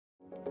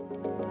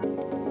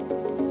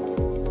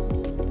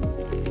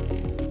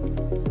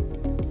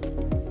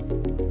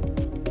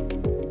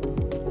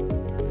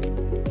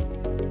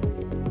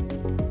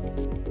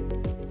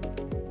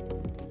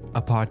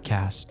a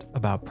podcast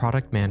about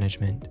product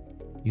management,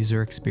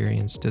 user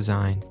experience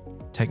design,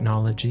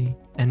 technology,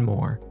 and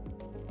more.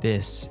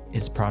 This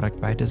is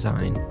Product by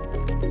Design.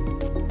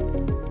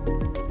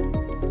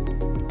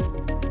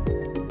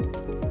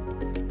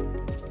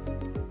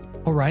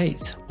 All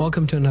right,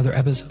 welcome to another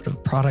episode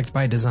of Product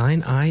by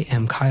Design. I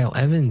am Kyle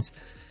Evans,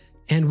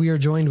 and we are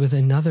joined with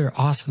another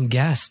awesome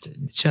guest,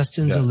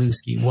 Justin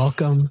Zalewski.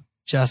 Welcome,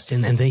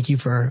 Justin, and thank you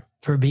for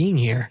being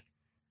here.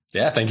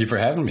 Yeah, thank you for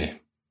having me.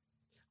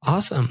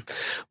 Awesome.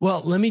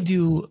 Well, let me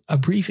do a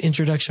brief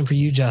introduction for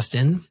you,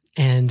 Justin,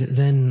 and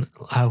then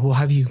we'll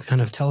have you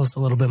kind of tell us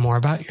a little bit more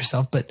about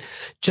yourself. But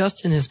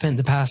Justin has spent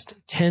the past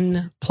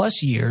 10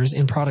 plus years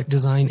in product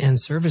design and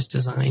service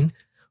design,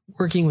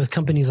 working with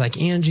companies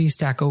like Angie,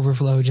 Stack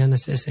Overflow,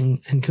 Genesis,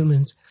 and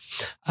Cummins.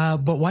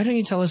 But why don't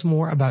you tell us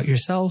more about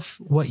yourself,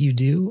 what you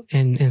do,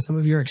 and some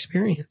of your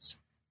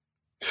experience?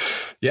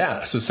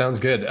 Yeah, so sounds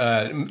good.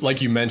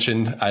 Like you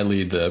mentioned, I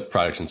lead the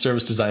product and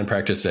service design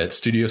practice at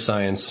Studio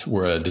Science.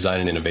 We're a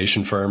design and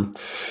innovation firm,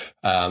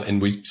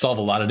 and we solve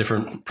a lot of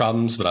different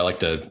problems, but I like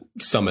to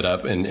sum it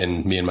up,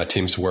 and me and my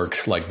teams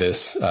work like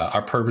this.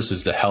 Our purpose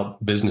is to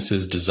help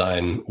businesses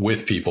design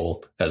with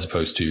people as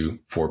opposed to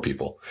for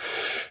people.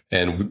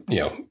 And,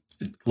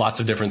 lots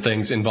of different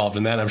things involved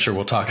in that. I'm sure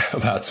we'll talk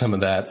about some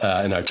of that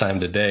in our time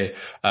today.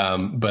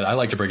 But I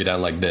like to break it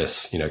down like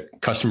this.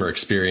 Customer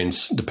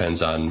experience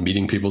depends on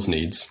meeting people's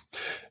needs,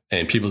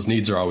 and people's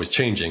needs are always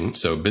changing.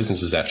 So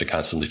businesses have to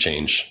constantly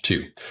change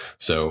too.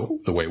 So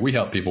the way we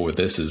help people with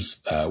this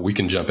is we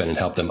can jump in and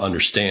help them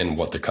understand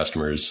what their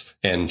customers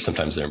and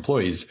sometimes their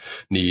employees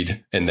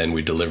need. And then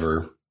we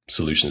deliver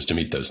solutions to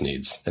meet those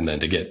needs. And then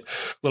to get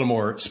a little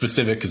more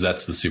specific, because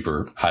that's the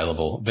super high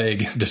level,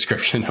 vague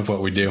description of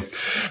what we do.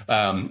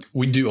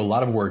 We do a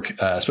lot of work,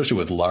 especially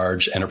with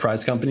large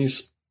enterprise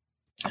companies.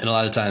 And a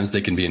lot of times they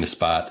can be in a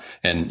spot,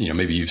 and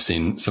maybe you've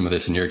seen some of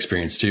this in your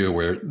experience too,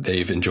 where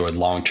they've enjoyed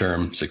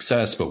long-term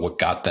success, but what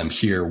got them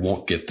here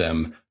won't get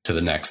them to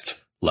the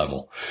next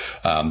level.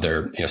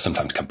 They're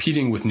sometimes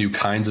competing with new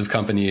kinds of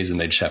companies, and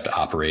they just have to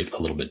operate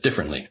a little bit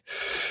differently.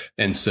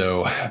 And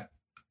so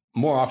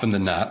more often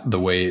than not,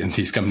 the way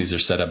these companies are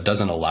set up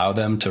doesn't allow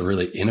them to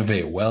really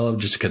innovate well,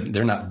 just because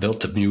they're not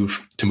built to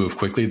move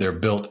quickly. They're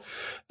built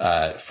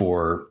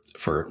for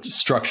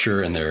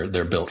structure, and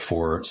they're built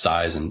for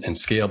size and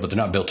scale, but they're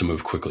not built to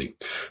move quickly.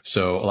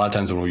 So a lot of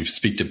times when we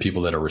speak to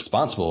people that are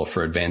responsible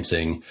for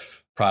advancing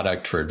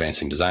product, for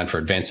advancing design, for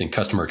advancing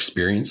customer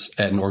experience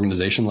at an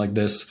organization like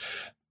this,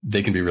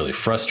 they can be really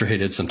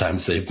frustrated.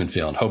 Sometimes they've been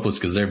feeling hopeless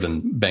because they've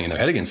been banging their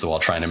head against the wall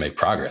trying to make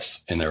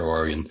progress in their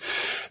org. And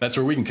that's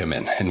where we can come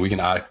in, and we can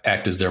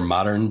act as their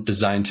modern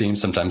design team,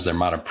 sometimes their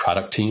modern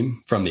product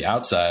team from the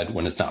outside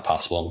when it's not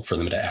possible for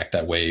them to act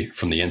that way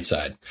from the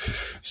inside.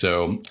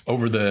 So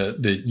over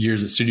the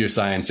years at Studio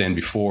Science and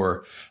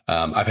before,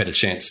 I've had a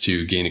chance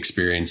to gain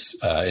experience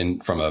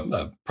from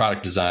a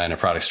product design, a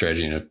product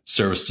strategy, and a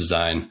service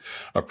design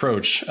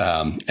approach,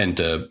 and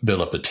to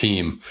build up a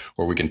team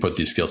where we can put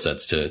these skill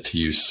sets to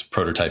use,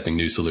 prototyping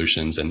new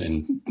solutions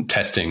and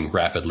testing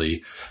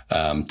rapidly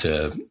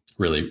to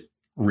really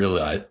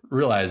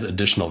realize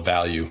additional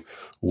value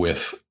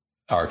with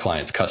our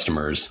clients'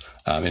 customers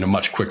in a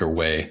much quicker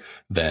way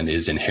than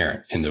is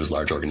inherent in those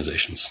large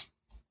organizations.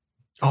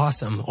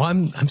 Awesome. Well,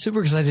 I'm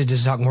super excited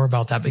to talk more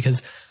about that,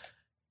 because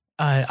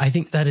I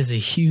think that is a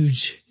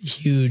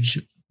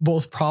huge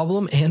both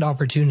problem and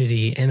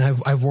opportunity. And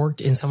I've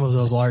worked in some of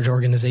those large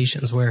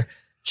organizations where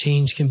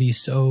change can be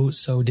so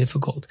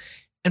difficult.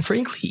 And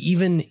frankly,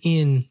 even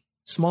in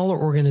smaller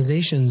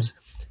organizations,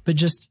 but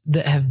just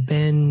that have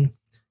been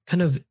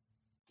kind of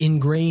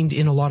ingrained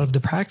in a lot of the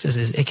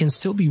practices, it can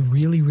still be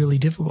really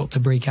difficult to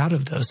break out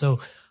of those.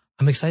 So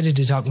I'm excited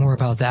to talk more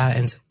about that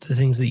and the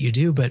things that you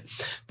do. But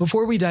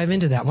before we dive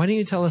into that, why don't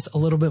you tell us a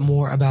little bit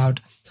more about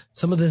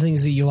some of the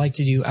things that you like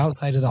to do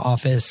outside of the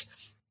office,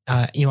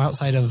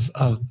 outside of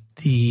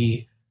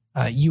the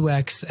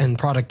UX and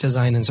product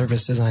design and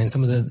service design,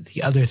 some of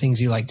the other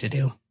things you like to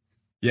do?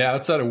 Yeah,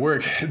 outside of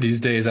work these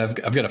days, I've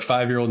got a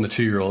 5-year-old and a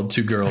 2-year-old,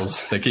 two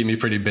girls that keep me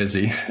pretty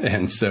busy.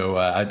 And so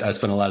I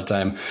spend a lot of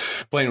time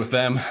playing with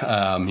them.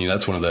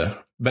 That's one of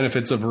the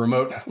benefits of a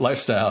remote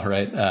lifestyle,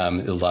 right?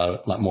 A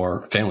lot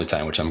more family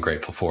time, which I'm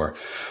grateful for.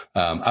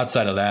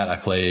 Outside of that, I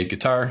play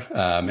guitar.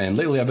 And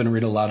lately I've been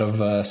reading a lot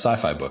of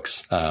sci-fi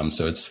books.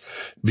 So it's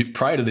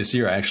prior to this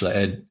year, actually,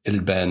 it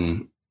had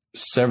been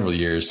several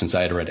years since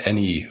I had read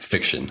any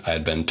fiction. I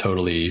had been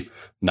totally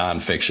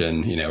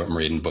nonfiction, I'm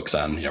reading books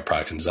on,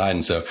 product and design.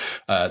 And so,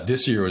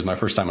 this year was my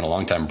first time in a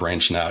long time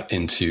branching out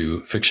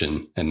into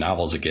fiction and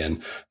novels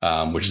again,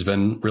 which has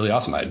been really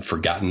awesome. I'd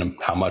forgotten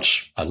how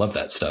much I love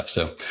that stuff.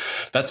 So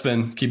that's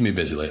been keeping me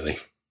busy lately.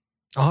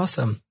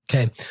 Awesome.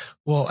 Okay.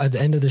 Well, at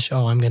the end of the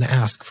show, I'm going to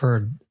ask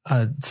for,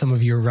 some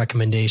of your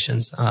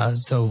recommendations.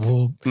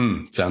 So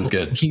sounds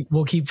good.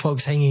 We'll keep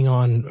folks hanging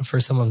on for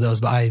some of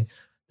those, but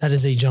that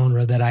is a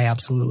genre that I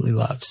absolutely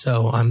love.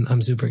 So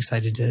I'm super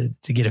excited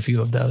to get a few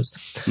of those.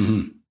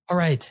 Mm-hmm. All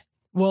right.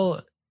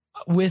 Well,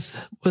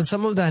 with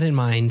some of that in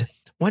mind,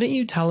 why don't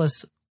you tell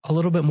us a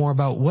little bit more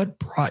about what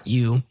brought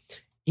you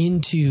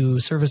into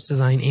service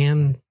design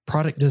and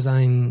product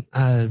design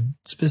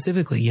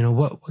specifically?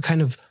 What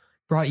kind of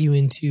brought you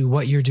into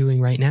what you're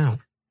doing right now?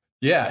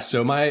 Yeah.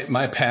 So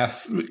my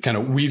path kind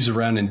of weaves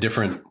around in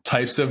different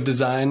types of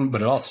design,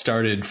 but it all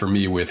started for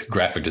me with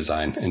graphic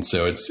design. And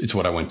so it's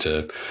what I went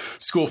to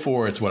school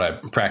for. It's what I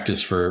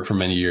practiced for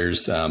many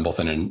years,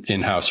 both in an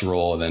in-house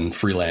role and then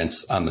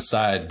freelance on the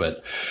side.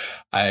 But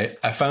I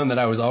found that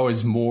I was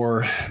always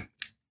more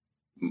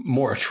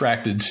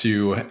attracted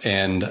to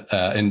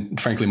and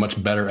frankly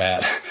much better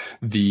at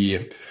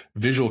the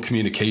visual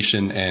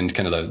communication and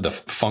kind of the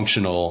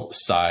functional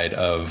side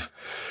of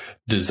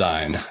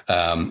design.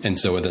 And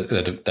so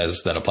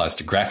that applies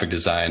to graphic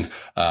design.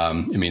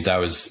 It means I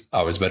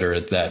was better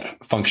at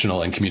that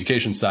functional and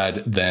communication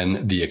side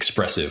than the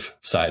expressive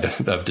side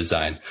of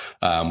design,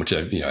 which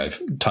I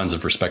have tons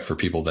of respect for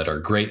people that are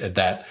great at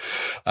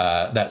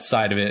that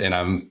side of it. And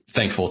I'm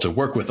thankful to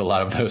work with a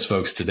lot of those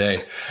folks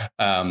today.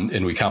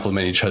 And we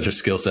complement each other's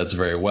skill sets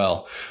very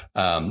well.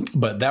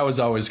 But that was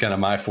always kind of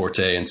my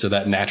forte. And so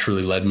that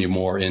naturally led me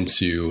more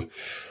into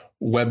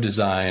web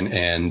design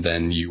and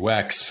then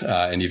UX,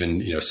 and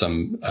even,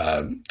 some,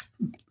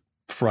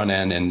 front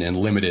end and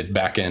limited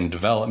back end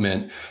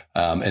development.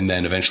 And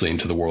then eventually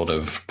into the world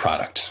of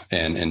product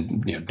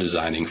and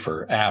designing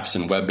for apps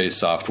and web-based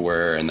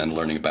software, and then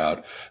learning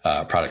about,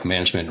 product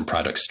management and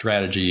product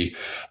strategy.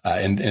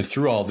 And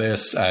through all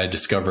this, I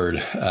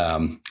discovered,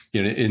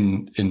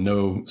 in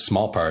no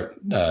small part,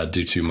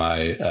 due to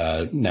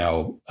my,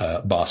 now,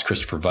 boss,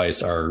 Christopher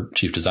Weiss, our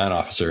chief design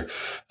officer,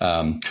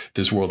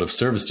 this world of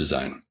service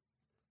design,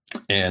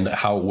 and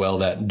how well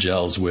that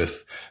gels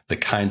with the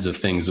kinds of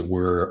things that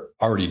we're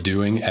already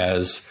doing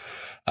as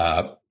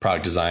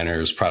product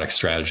designers, product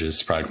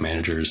strategists, product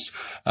managers,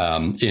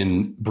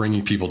 in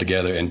bringing people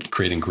together and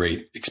creating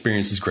great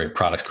experiences, great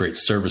products, great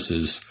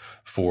services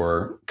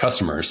for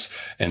customers.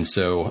 And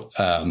so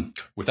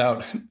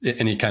without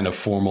any kind of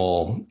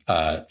formal,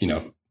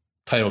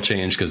 title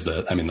change, because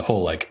the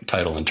whole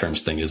title and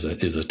terms thing is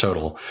a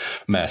total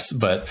mess.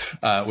 But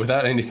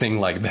without anything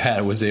like that,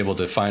 I was able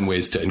to find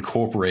ways to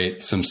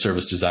incorporate some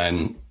service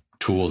design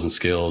tools and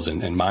skills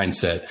and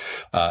mindset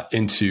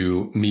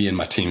into me and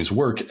my team's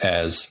work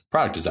as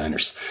product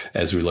designers,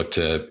 as we look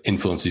to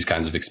influence these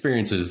kinds of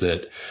experiences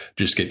that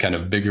just get kind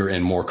of bigger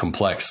and more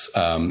complex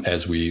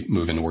as we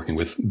move into working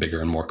with bigger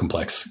and more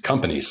complex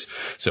companies.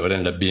 So it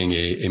ended up being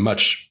a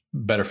much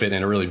better fit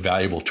and a really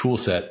valuable tool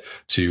set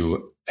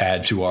to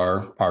add to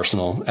our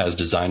arsenal as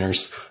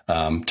designers,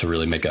 to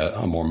really make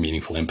a more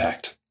meaningful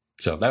impact.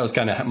 So that was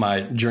kind of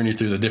my journey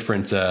through the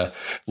different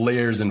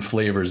layers and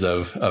flavors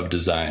of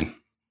design.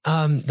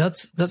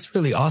 That's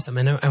really awesome.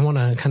 And I want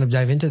to kind of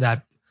dive into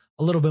that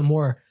a little bit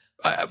more.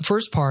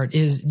 First part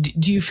is,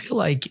 do you feel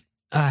like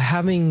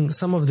having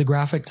some of the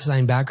graphic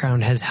design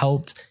background has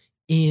helped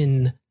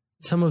in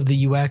some of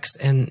the UX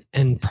and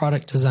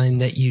product design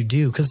that you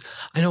do? Because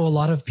I know a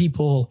lot of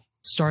people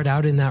start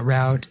out in that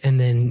route and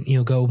then,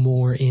 go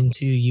more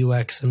into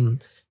UX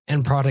and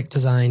product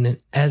design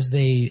as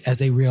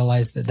they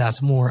realize that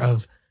that's more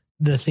of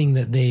the thing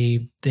that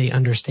they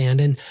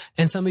understand.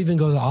 And some even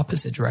go the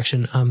opposite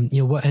direction.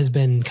 What has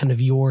been kind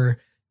of your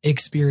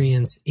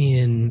experience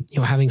in,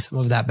 having some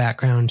of that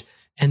background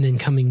and then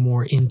coming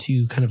more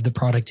into kind of the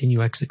product and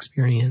UX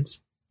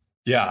experience?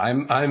 Yeah,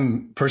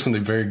 I'm personally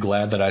very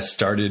glad that I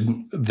started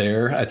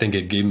there. I think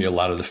it gave me a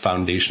lot of the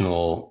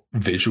foundational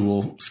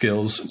visual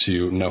skills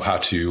to know how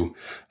to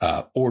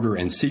order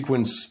and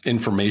sequence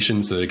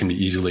information so that it can be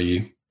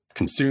easily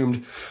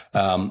consumed.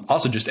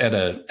 Also, just at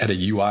a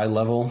UI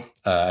level,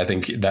 I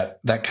think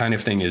that kind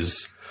of thing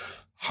is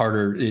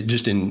harder.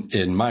 Just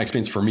in my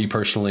experience, for me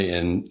personally,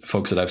 and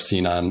folks that I've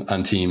seen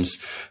on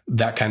teams,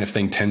 that kind of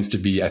thing tends to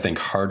be, I think,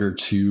 harder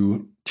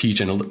to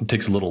teach, and it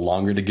takes a little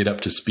longer to get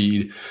up to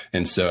speed.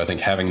 And so I think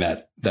having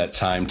that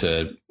time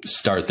to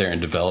start there and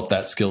develop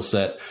that skill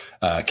set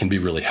can be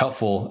really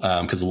helpful,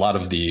 because a lot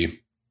of the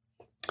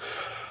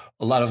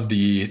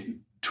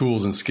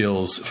tools and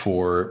skills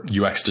for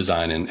UX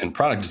design and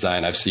product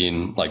design, I've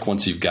seen,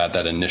 once you've got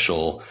that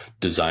initial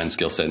design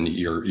skill set and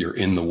you're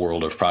in the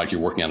world of product,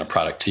 you're working on a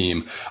product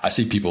team, I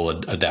see people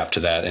adapt to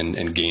that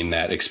and gain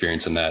that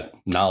experience and that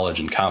knowledge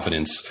and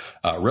confidence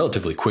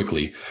relatively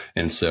quickly.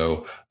 And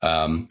so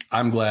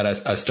I'm glad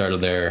I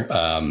started there.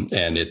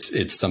 And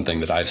it's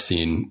something that I've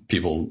seen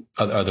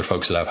other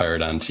folks that I've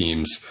hired on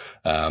teams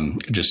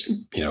just,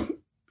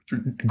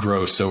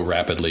 grow so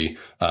rapidly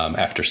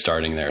after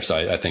starting there. So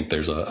I think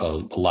there's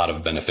a lot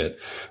of benefit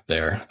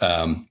there.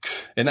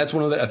 And that's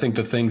one of I think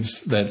the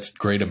things that's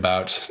great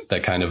about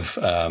that kind of,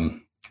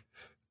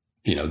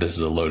 this is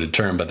a loaded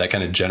term, but that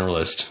kind of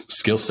generalist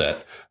skill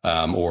set,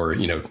 or,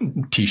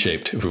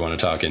 T-shaped, if we want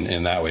to talk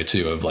in that way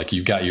too, of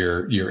you've got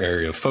your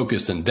area of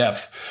focus and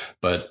depth,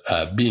 but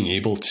being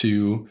able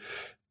to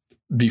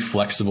be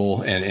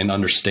flexible and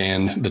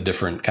understand the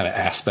different kind of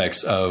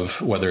aspects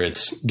of whether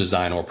it's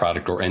design or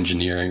product or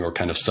engineering or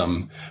kind of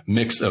some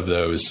mix of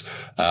those,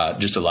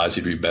 just allows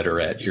you to be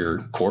better at your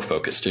core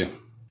focus too.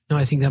 No,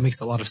 I think that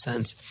makes a lot of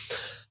sense.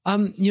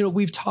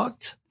 We've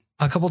talked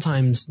a couple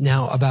times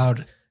now about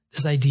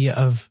this idea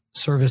of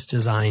service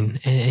design,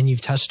 and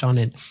you've touched on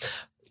it.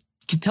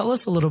 Could you tell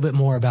us a little bit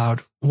more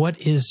about what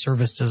is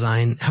service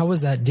design? How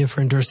is that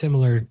different or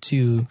similar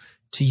to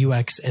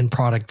UX and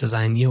product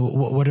design?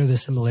 What are the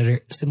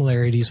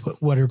similarities?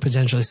 What are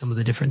potentially some of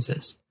the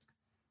differences?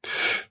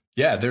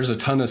 Yeah, there's a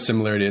ton of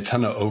similarity, a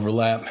ton of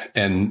overlap.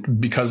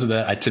 And because of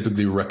that, I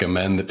typically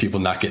recommend that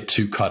people not get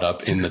too caught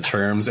up in the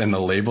terms and the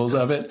labels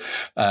of it.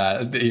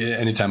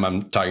 Anytime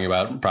I'm talking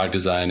about product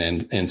design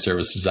and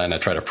service design, I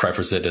try to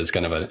preface it as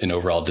kind of an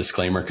overall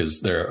disclaimer,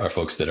 because there are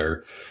folks that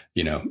are,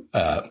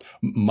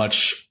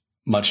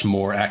 much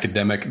more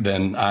academic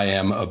than I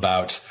am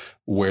about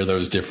where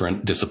those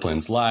different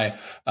disciplines lie.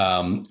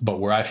 But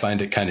where I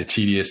find it kind of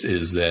tedious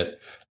is that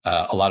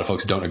a lot of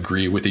folks don't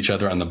agree with each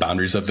other on the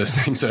boundaries of this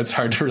thing. So it's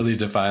hard to really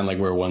define like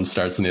where one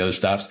starts and the other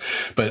stops.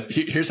 But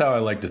here's how I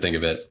like to think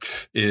of it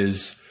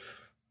is,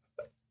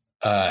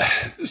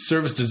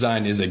 service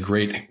design is a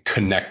great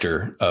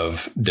connector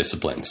of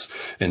disciplines.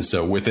 And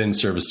so within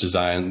service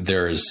design,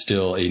 there is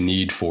still a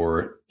need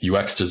for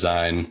UX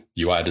design,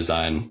 UI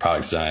design,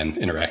 product design,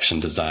 interaction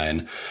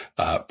design,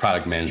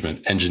 product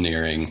management,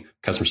 engineering,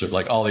 customer service,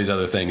 like all these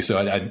other things. So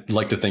I'd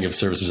like to think of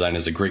service design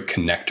as a great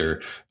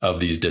connector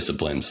of these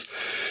disciplines.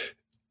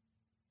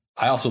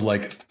 I also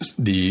like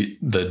the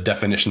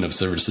definition of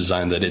service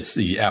design, that it's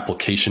the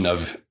application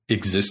of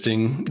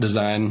existing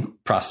design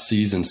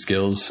processes and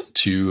skills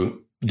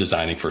to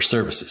designing for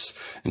services.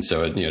 And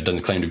so it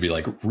doesn't claim to be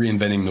like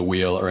reinventing the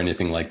wheel or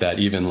anything like that.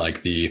 Even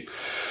like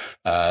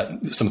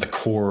some of the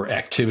core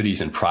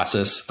activities and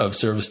process of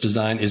service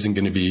design isn't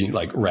going to be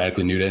like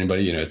radically new to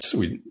anybody.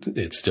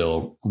 It's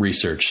still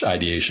research,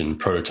 ideation,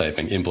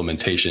 prototyping,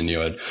 implementation,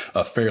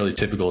 a fairly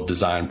typical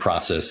design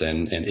process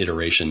and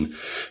iteration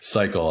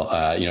cycle.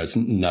 It's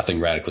nothing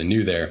radically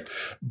new there.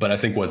 But I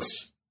think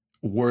what's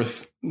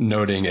worth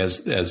noting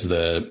is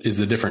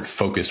the different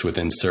focus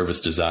within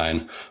service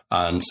design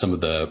on some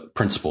of the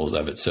principles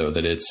of it, so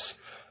that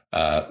it's,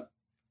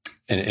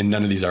 and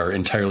none of these are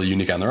entirely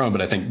unique on their own,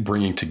 but I think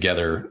bringing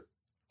together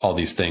all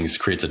these things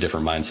creates a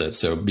different mindset.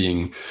 So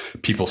being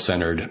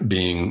people-centered,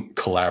 being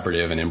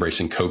collaborative and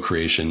embracing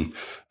co-creation,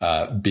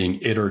 being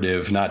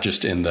iterative, not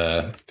just in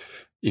the,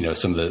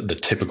 some of the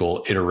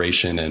typical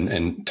iteration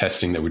and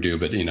testing that we do,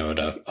 but,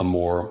 at a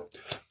more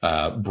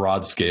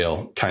broad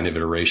scale kind of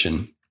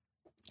iteration.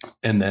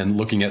 And then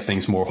looking at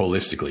things more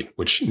holistically,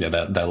 which,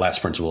 that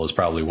last principle is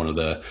probably one of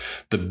the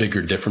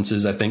bigger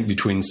differences, I think,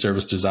 between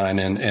service design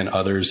and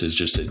others, is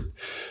just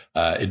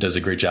it does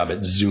a great job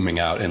at zooming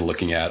out and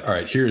looking at, all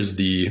right, here's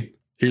the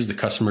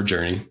customer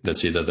journey.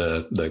 That's either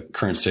the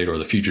current state or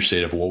the future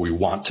state of what we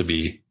want to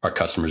be our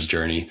customer's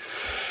journey.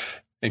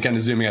 And kind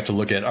of zooming out to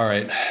look at, all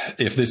right,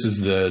 if this is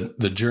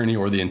the journey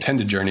or the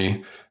intended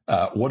journey,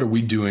 what are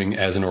we doing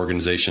as an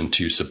organization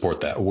to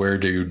support that? Where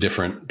do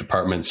different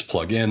departments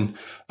plug in?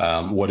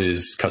 What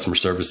is customer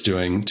service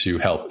doing to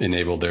help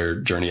enable their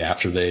journey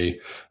after they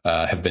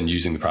have been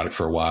using the product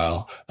for a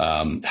while?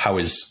 How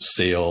is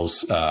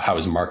sales? How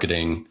is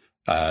marketing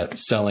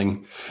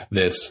selling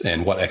this?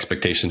 And what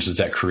expectations does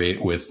that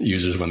create with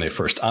users when they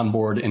first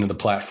onboard into the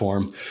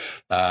platform?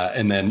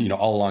 And then,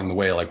 all along the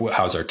way, like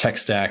how's our tech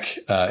stack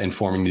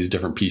informing these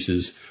different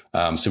pieces?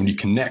 So when you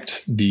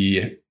connect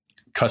the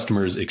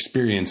customer's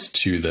experience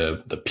to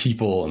the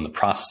people and the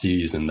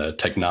processes and the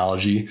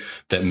technology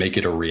that make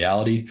it a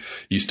reality,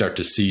 you start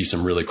to see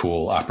some really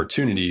cool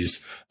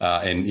opportunities,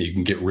 and you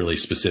can get really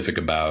specific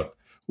about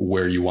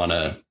where you want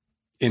to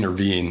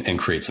intervene and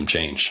create some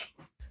change.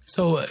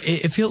 So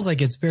it feels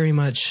like it's very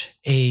much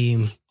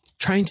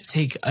trying to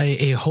take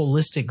a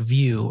holistic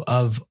view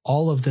of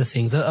all of the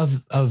things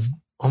of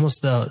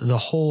almost the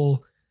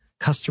whole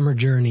customer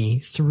journey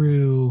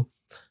through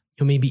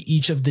maybe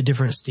each of the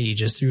different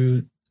stages,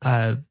 through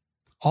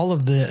all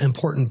of the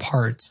important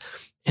parts,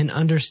 and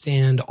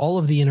understand all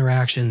of the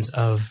interactions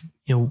of,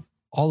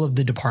 all of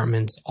the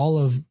departments,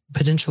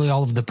 potentially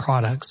all of the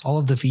products, all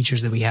of the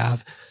features that we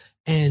have,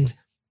 and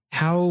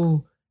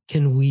how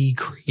can we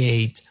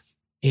create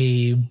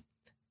a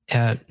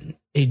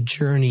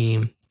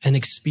journey, an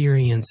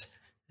experience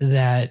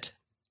that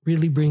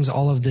really brings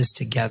all of this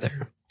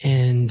together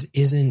and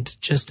isn't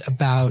just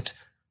about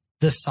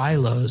the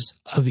silos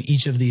of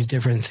each of these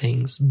different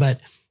things, but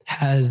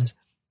has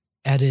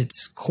at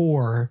its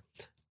core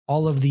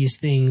all of these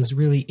things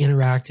really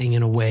interacting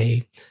in a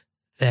way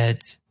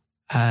that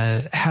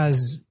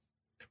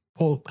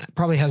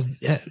probably has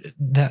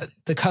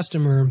the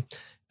customer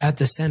at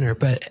the center,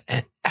 but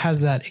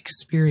has that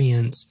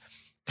experience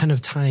kind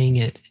of tying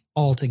it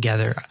all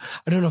together.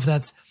 I don't know if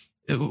that's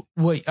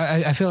what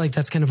I feel like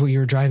that's kind of what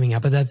you're driving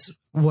at, but that's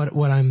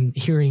what I'm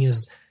hearing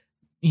is,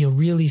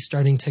 really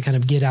starting to kind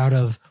of get out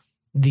of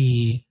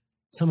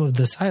some of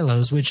the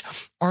silos, which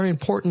are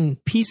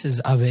important pieces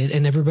of it,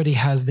 and everybody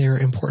has their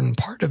important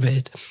part of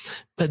it,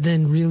 but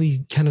then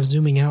really kind of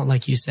zooming out,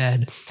 like you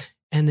said,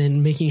 and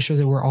then making sure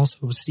that we're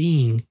also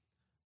seeing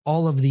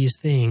all of these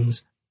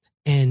things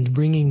and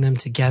bringing them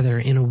together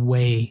in a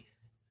way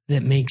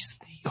that makes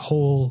the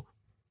whole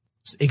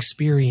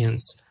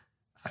experience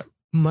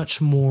much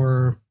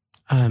more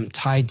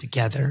tied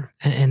together.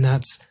 And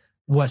that's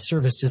what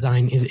service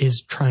design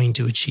is trying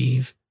to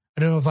achieve.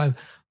 I don't know if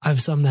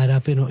I've summed that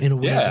up in a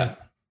way that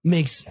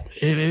makes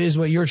it is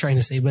what you're trying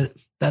to say, but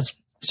that's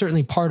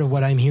certainly part of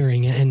what I'm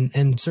hearing,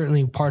 and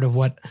certainly part of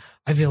what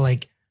I feel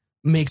like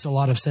makes a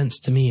lot of sense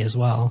to me as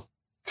well.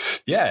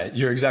 Yeah,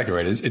 you're exactly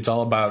right. It's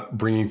all about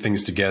bringing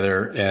things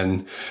together,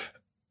 and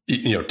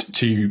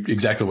to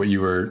exactly what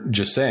you were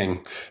just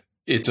saying,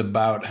 it's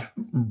about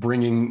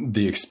bringing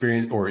the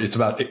experience, or it's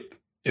about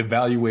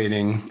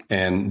evaluating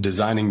and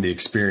designing the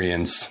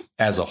experience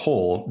as a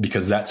whole,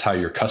 because that's how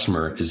your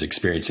customer is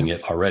experiencing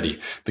it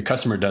already. The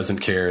customer doesn't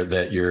care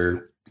that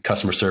your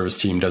customer service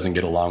team doesn't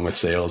get along with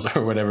sales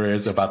or whatever it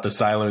is about the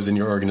silos in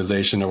your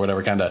organization or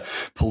whatever kind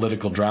of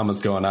political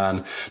dramas going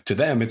on. To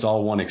them, it's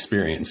all one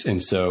experience.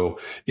 And so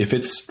if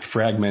it's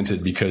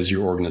fragmented because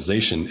your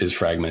organization is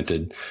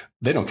fragmented,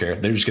 they don't care.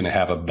 They're just going to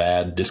have a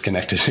bad,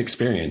 disconnected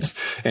experience.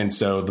 And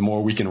so the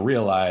more we can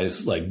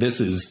realize, like,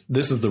 this is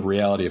the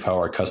reality of how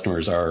our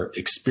customers are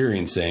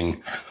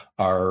experiencing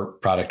our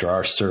product or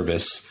our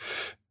service.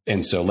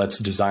 And so let's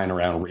design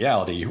around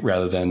reality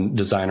rather than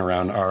design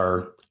around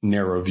our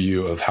narrow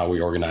view of how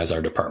we organize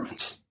our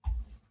departments.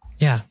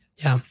 Yeah.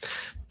 Yeah.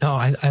 No,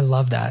 I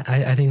love that.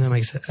 I think that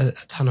makes a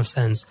ton of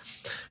sense.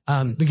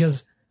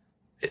 Because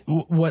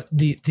what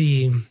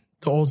the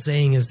old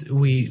saying is,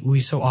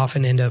 we so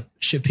often end up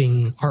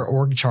shipping our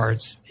org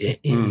charts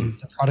in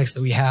the products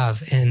that we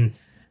have. And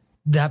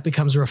that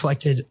becomes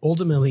reflected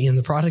ultimately in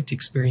the product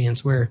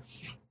experience, where,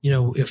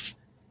 if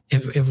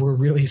we're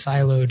really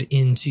siloed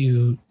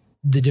into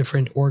the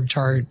different org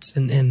charts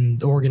and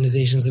the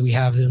organizations that we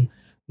have, then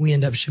we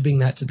end up shipping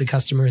that to the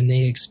customer, and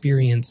they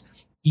experience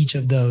each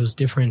of those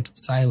different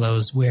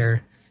silos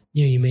where,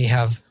 you may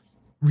have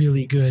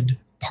really good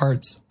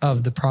parts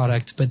of the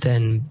product, but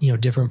then,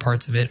 different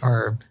parts of it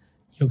are,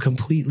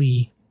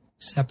 completely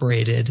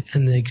separated,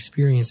 and the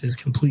experience is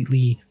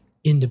completely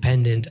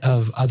independent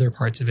of other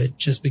parts of it,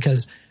 just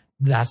because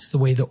that's the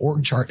way the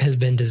org chart has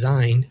been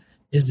designed,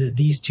 is that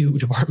these two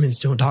departments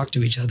don't talk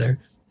to each other.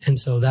 And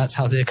so that's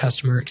how the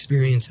customer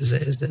experiences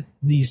it, is that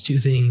these two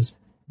things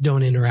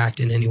don't interact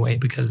in any way,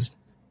 because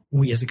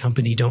we as a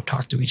company don't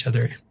talk to each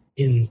other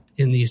in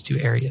these two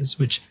areas,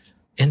 which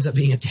ends up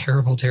being a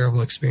terrible,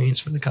 terrible experience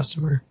for the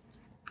customer.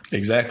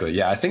 Exactly.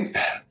 Yeah. I think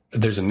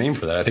there's a name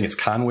for that. I think it's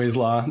Conway's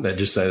law, that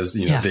just says,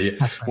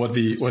 what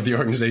the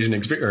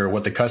organization or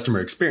what the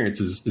customer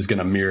experiences is going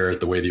to mirror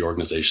the way the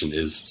organization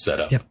is set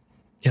up. Yep.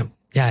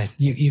 Yeah.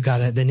 You got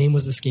it. The name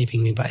was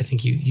escaping me, but I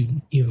think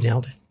you've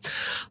nailed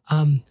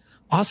it.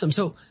 Awesome.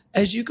 So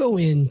as you go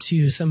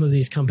into some of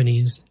these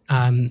companies,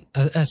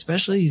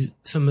 especially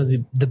some of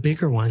the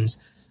bigger ones,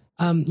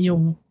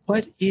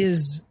 what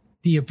is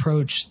the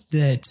approach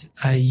that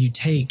you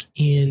take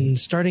in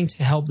starting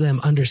to help them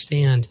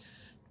understand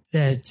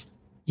that,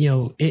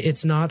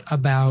 it's not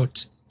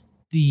about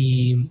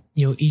the,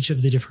 each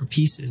of the different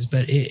pieces,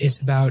 but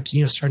it's about,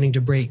 starting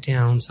to break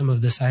down some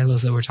of the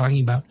silos that we're talking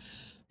about.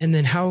 And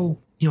then how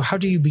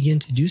do you begin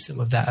to do some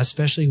of that,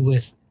 especially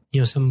with,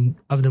 some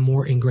of the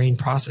more ingrained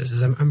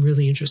processes? I'm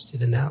really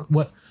interested in that.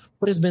 What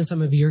has been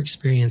some of your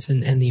experience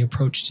and the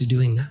approach to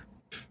doing that?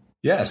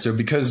 Yeah. So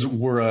because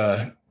we're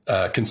a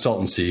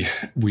consultancy,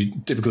 we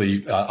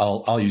typically,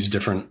 I'll use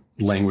different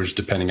language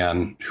depending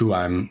on who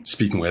I'm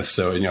speaking with.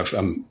 So, if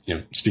I'm,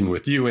 speaking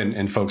with you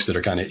and folks that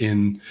are kind of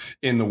in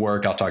the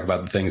work, I'll talk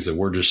about the things that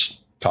we're just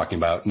talking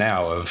about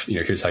now of,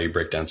 here's how you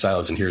break down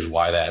silos and here's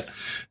why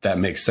that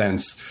makes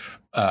sense.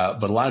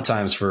 But a lot of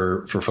times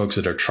for folks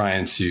that are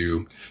trying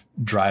to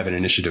drive an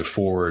initiative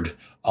forward,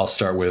 I'll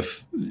start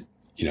with,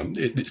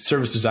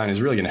 service design is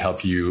really going to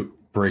help you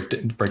break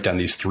down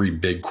these three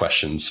big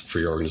questions for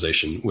your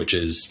organization, which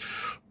is,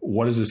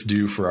 what does this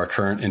do for our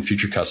current and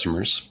future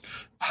customers?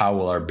 How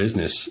will our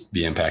business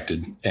be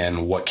impacted?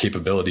 And what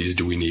capabilities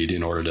do we need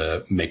in order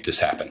to make this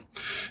happen?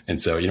 And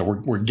so,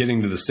 we're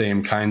getting to the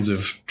same kinds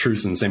of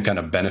truths and the same kind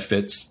of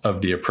benefits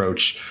of the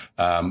approach.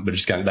 But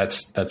just kind of,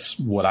 that's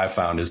what I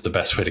found is the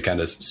best way to kind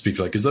of speak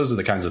to it, because those are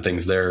the kinds of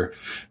things they're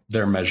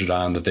measured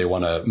on, that they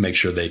want to make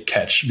sure they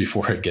catch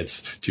before it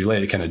gets too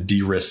late. It kind of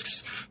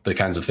de-risks the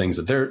kinds of things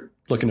that they're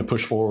looking to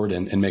push forward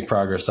and make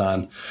progress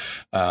on.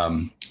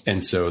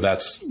 And so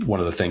that's one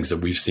of the things that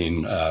we've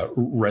seen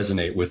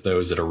resonate with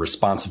those that are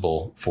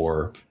responsible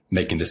for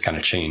making this kind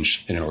of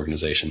change in an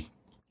organization.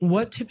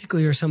 What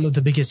typically are some of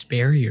the biggest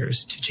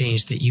barriers to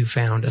change that you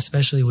found,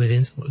 especially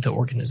within some of the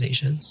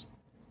organizations?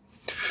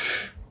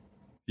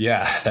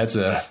 Yeah, that's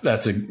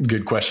a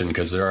good question,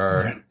 because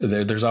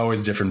there's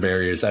always different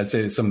barriers. I'd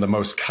say some of the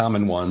most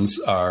common ones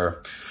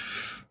are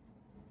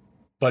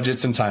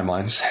budgets and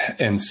timelines.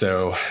 And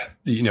so,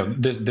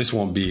 this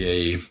won't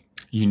be a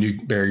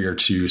unique barrier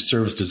to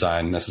service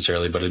design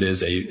necessarily, but it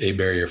is a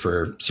barrier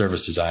for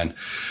service design.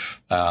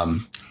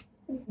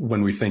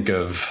 When we think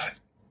of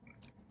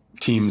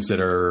teams that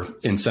are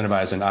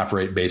incentivized and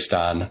operate based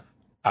on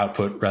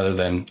output rather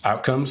than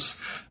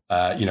outcomes,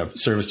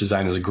 service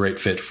design is a great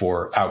fit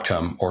for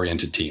outcome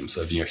oriented teams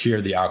of, here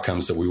are the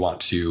outcomes that we want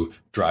to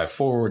drive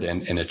forward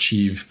and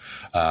achieve.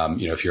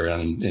 If you're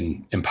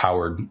an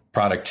empowered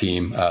product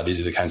team, these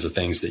are the kinds of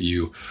things that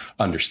you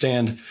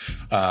understand.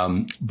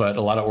 But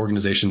a lot of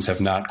organizations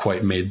have not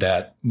quite made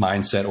that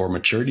mindset or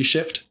maturity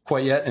shift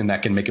quite yet. And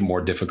that can make it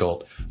more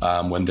difficult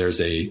when there's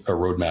a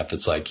roadmap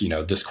that's like,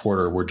 this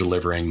quarter we're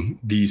delivering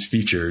these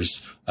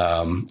features.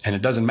 And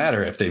it doesn't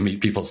matter if they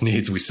meet people's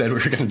needs. We said we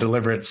were going to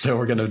deliver it, so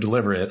we're going to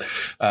deliver it.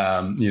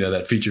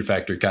 That feature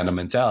factory kind of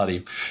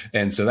mentality.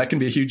 And so that can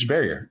be a huge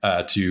barrier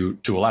to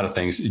a lot of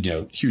things,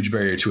 huge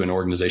barrier to an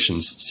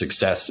organization's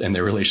success and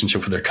their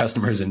relationship with their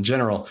customers in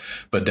general,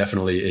 but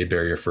definitely a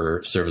barrier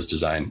for service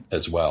design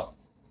as well.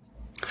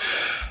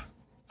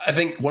 I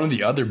think one of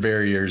the other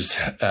barriers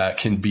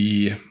can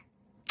be,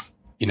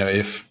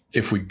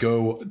 if we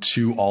go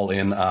too all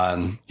in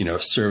on,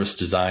 service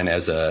design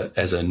as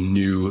a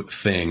new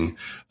thing,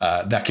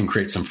 that can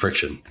create some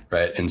friction,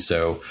 right? And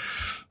so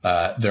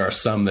there are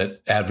some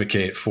that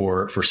advocate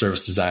for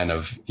service design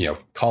of,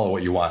 call it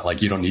what you want.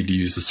 Like, you don't need to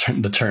use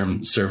the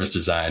term service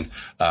design.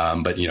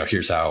 But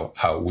here's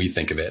how we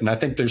think of it. And I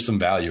think there's some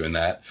value in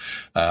that,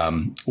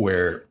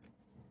 where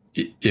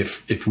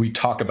if we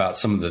talk about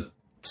some of the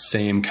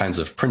same kinds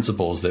of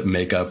principles that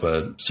make up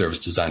a service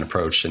design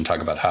approach and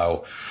talk about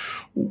how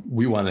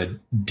we want to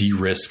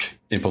de-risk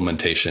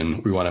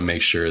implementation, we want to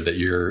make sure that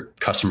your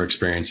customer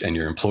experience and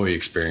your employee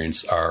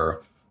experience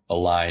are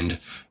aligned.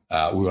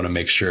 We want to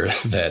make sure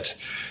that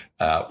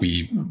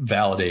we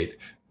validate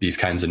these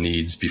kinds of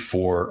needs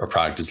before a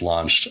product is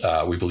launched.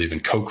 We believe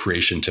in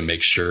co-creation to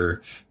make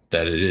sure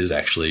that it is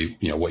actually,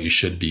 what you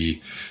should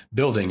be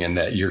building and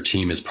that your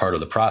team is part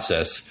of the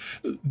process.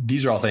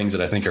 These are all things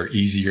that I think are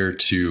easier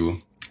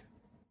to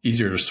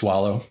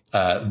swallow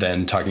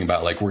than talking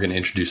about, like, we're going to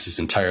introduce this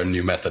entire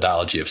new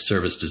methodology of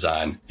service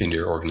design into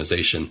your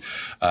organization.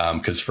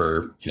 Because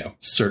for,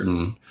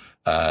 certain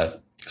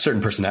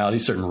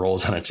personalities, certain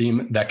roles on a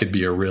team, that could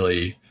be a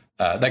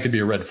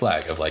red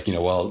flag of like,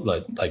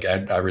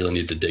 I really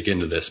need to dig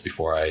into this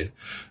before I,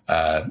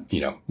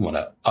 want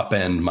to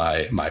upend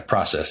my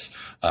process,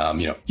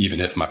 even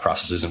if my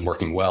process isn't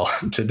working well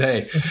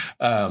today.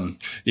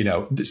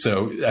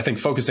 So I think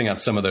focusing on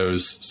some of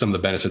the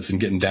benefits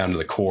and getting down to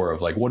the core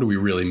of like, what do we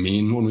really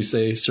mean when we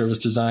say service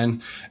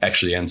design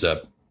actually ends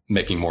up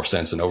making more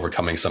sense and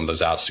overcoming some of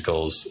those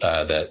obstacles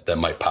that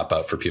might pop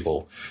up for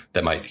people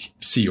that might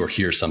see or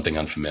hear something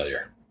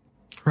unfamiliar.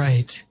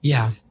 Right.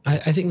 Yeah. I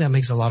think that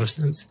makes a lot of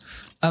sense.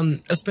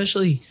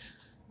 Especially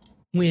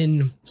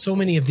when so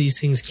many of these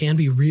things can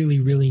be really,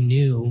 really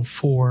new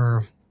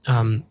for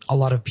a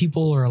lot of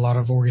people or a lot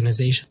of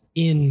organizations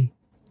in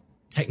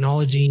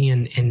technology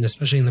and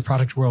especially in the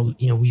product world.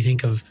 We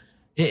think of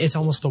it's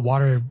almost the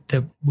water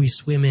that we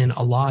swim in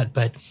a lot,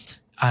 but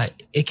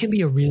it can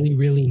be a really,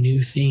 really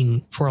new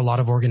thing for a lot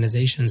of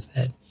organizations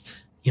that,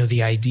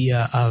 the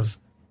idea of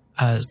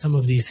some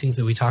of these things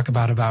that we talk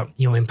about,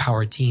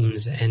 empowered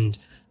teams and,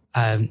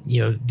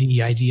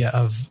 the idea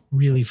of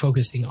really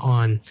focusing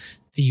on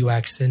the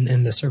UX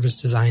and the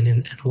service design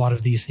and a lot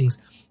of these things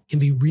can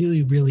be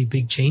really, really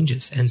big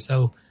changes. And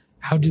so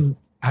how do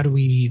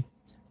we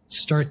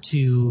start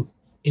to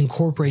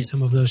incorporate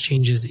some of those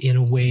changes in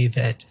a way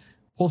that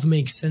both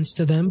makes sense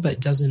to them, but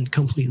doesn't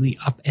completely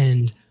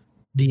upend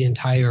the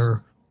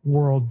entire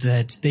world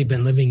that they've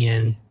been living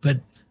in, but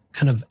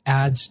kind of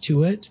adds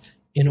to it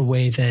in a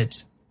way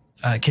that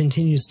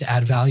continues to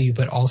add value,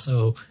 but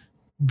also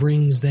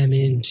brings them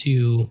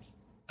into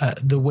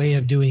the way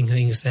of doing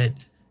things that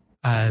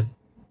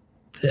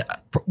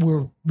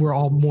we're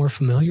all more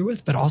familiar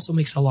with, but also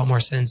makes a lot more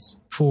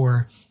sense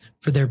for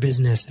their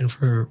business and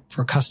for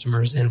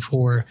customers and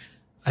for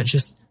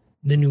just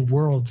the new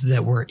world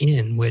that we're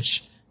in,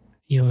 which,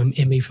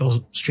 it may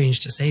feel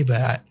strange to say,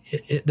 but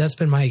that's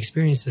been my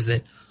experience is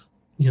that,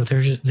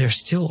 there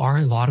still are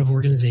a lot of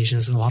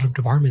organizations and a lot of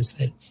departments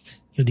that,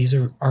 these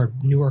are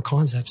newer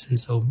concepts. And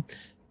so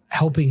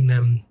helping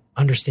them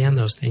understand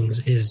those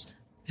things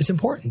it's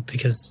important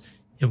because,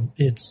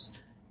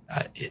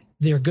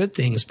 they're good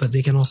things, but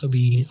they can also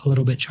be a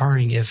little bit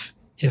jarring if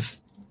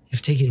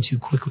taken too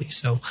quickly.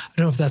 So I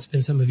don't know if that's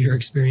been some of your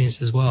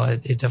experience as well.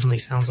 It definitely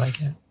sounds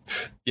like it.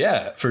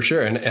 Yeah, for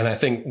sure. And I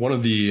think one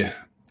of the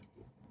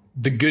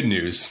good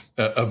news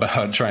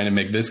about trying to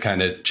make this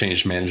kind of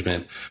change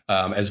management,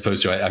 as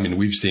opposed to,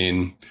 we've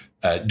seen,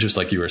 just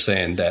like you were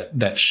saying,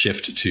 that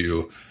shift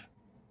to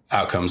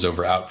outcomes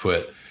over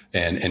output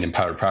and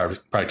empowered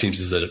product teams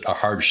is a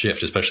hard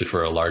shift, especially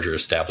for a larger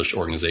established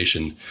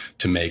organization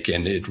to make.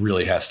 And it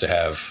really has to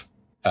have,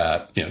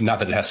 not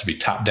that it has to be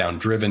top down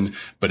driven,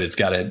 but it's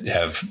got to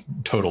have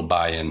total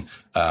buy-in,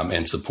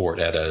 and support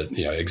at a,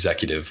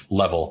 executive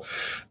level.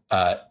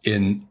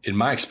 In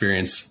my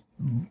experience,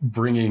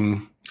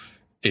 bringing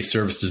a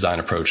service design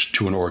approach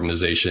to an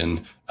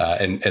organization,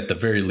 and at the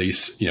very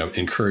least,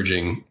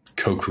 encouraging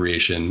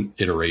co-creation,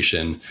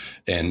 iteration,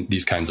 and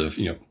these kinds of,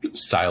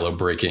 silo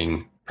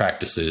breaking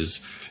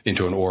practices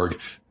into an org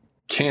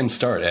can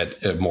start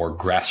at a more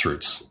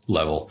grassroots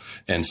level.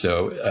 And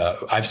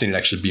so I've seen it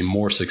actually be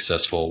more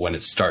successful when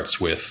it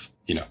starts with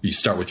you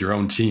start with your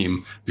own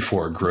team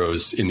before it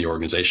grows in the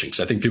organization. Because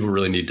I think people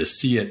really need to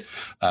see it,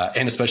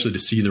 and especially to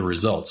see the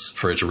results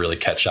for it to really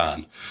catch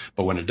on.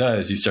 But when it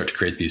does, you start to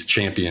create these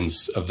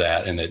champions of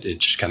that, and it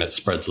just kind of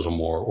spreads a little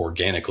more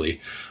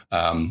organically.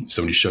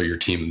 So when you show your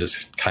team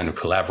this kind of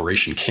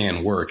collaboration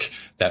can work,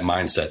 that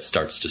mindset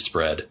starts to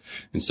spread.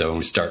 And so when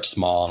we start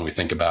small and we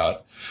think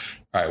about,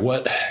 all right,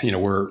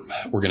 we're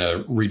going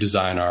to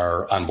redesign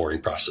our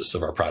onboarding process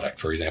of our product,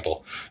 for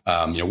example.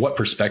 What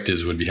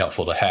perspectives would be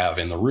helpful to have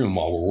in the room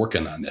while we're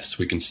working on this?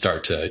 We can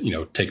start to,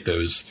 take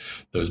those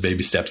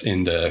baby steps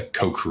into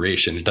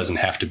co-creation. It doesn't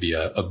have to be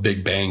a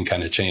big bang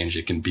kind of change.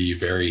 It can be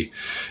very,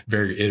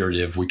 very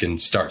iterative. We can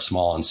start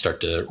small and start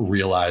to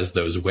realize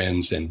those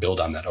wins and build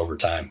on that over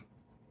time.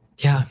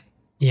 Yeah.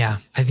 Yeah.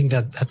 I think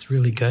that's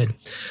really good.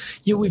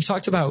 We've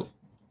talked about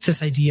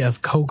this idea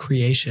of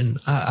co-creation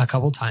a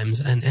couple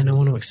times, and I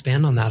want to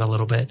expand on that a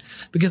little bit,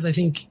 because I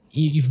think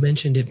you've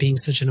mentioned it being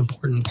such an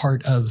important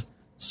part of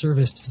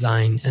service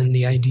design, and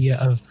the idea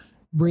of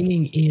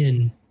bringing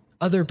in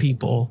other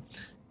people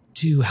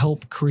to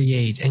help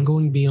create, and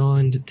going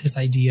beyond this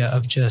idea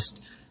of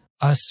just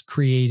us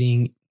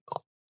creating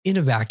in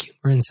a vacuum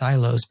or in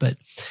silos, but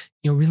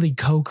really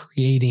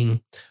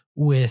co-creating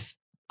with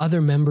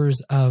other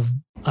members of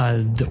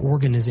the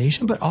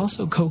organization, but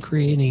also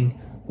co-creating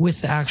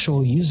with the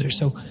actual user.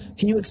 So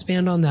can you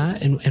expand on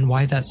that and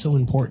why that's so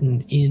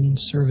important in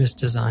service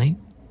design?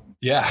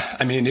 Yeah.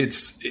 I mean,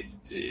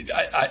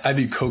 I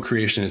view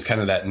co-creation as kind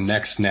of that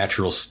next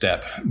natural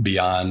step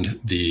beyond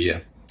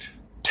the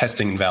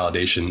testing and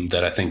validation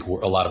that I think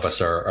a lot of us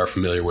are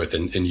familiar with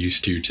and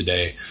used to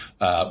today,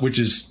 which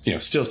is,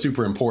 still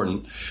super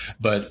important,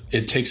 but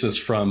it takes us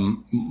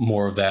from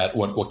more of that,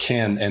 what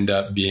can end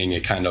up being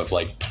a kind of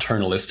like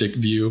paternalistic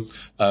view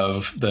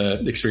of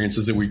the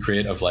experiences that we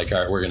create, of like,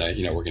 all right, we're going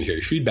to hear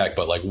your feedback,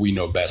 but like, we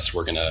know best,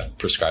 we're going to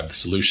prescribe the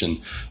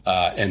solution.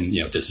 And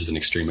this is an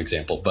extreme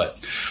example,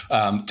 but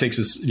takes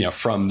us,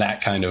 from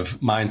that kind of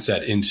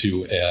mindset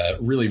into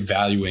really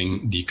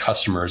valuing the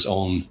customer's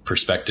own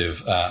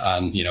perspective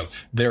on,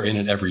 they're in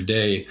it every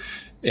day.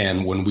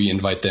 And when we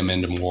invite them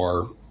into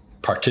more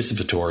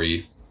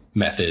participatory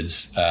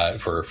methods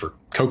for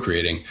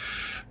co-creating,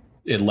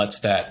 it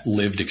lets that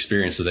lived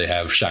experience that they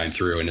have shine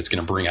through, and it's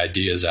going to bring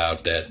ideas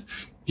out that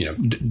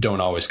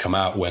don't always come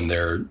out when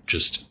they're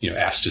just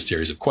asked a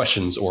series of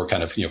questions or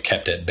kind of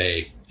kept at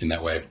bay in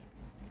that way.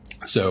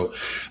 So,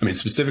 I mean,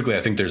 specifically,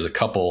 I think there's a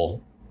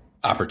couple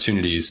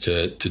opportunities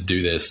to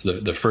do this.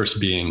 The first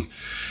being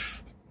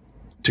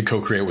to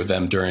co-create with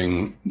them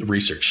during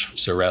research.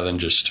 So rather than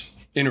just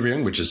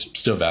interviewing, which is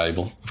still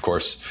valuable, of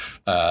course,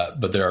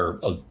 but there are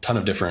a ton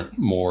of different,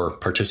 more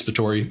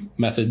participatory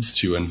methods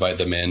to invite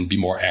them in, be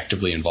more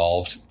actively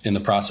involved in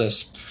the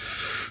process.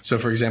 So,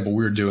 for example,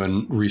 we were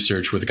doing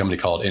research with a company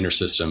called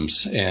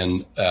InterSystems,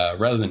 and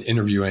rather than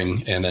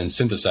interviewing and then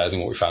synthesizing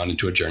what we found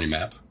into a journey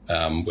map,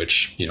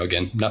 which,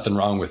 again, nothing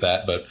wrong with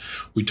that, but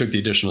we took the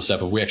additional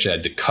step of we actually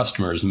had the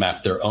customers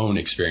map their own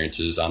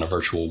experiences on a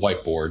virtual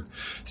whiteboard,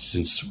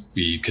 since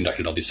we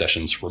conducted all these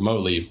sessions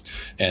remotely.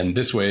 And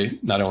this way,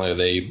 not only are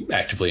they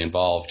actively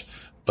involved,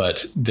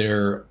 but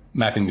they're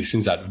mapping these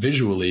things out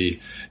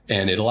visually,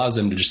 and it allows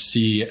them to just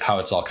see how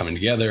it's all coming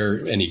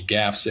together, any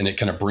gaps, and it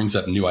kind of brings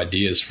up new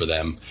ideas for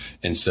them.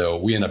 And so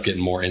we end up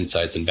getting more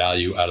insights and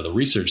value out of the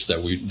research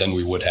than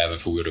we would have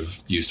if we would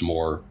have used a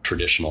more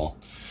traditional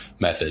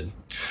method.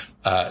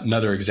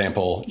 Another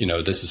example,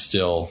 this is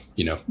still,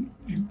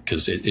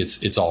 because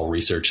it's all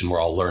research and we're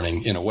all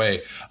learning in a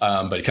way,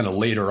 but kind of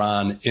later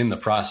on in the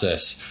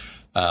process,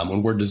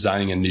 when we're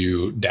designing a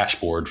new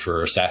dashboard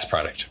for a SaaS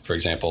product, for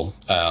example,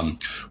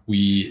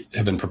 we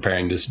have been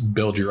preparing this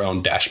build your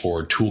own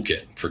dashboard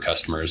toolkit for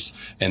customers.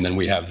 And then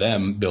we have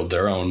them build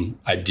their own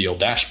ideal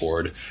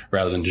dashboard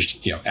rather than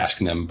just,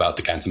 asking them about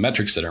the kinds of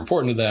metrics that are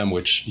important to them,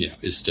 which,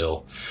 is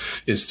still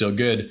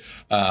good.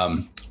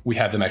 We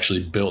have them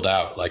actually build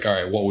out like, all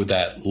right, what would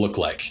that look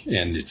like?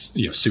 And it's,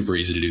 super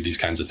easy to do these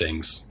kinds of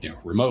things,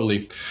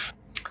 remotely.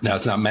 Now,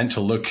 it's not meant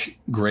to look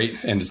great,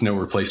 and it's no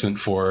replacement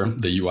for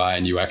the UI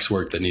and UX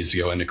work that needs to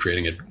go into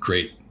creating a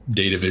great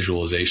data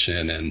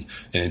visualization and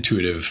an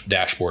intuitive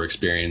dashboard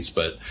experience.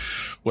 But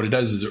what it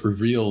does is it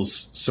reveals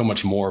so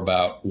much more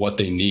about what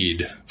they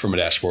need from a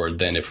dashboard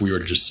than if we were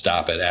to just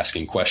stop at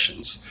asking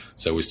questions.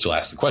 So we still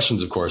ask the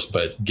questions, of course,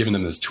 but giving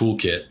them this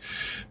toolkit,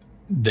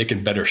 they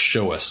can better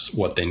show us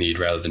what they need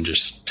rather than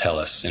just tell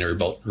us. And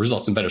it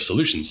results in better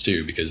solutions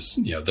too, because,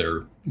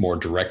 they're more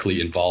directly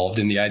involved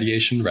in the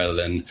ideation rather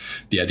than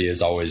the idea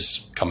is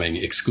always coming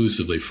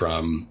exclusively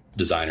from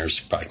designers,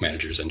 product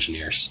managers,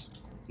 engineers.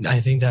 I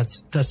think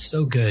that's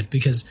so good,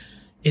 because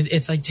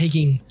it's like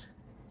taking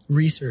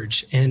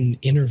research and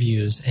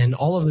interviews and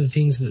all of the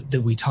things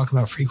that we talk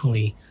about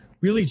frequently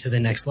really to the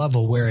next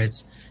level, where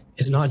it's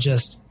not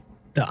just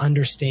the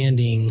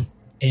understanding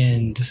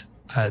and,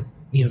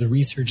 the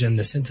research and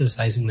the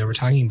synthesizing that we're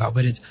talking about,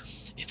 but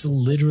it's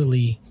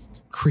literally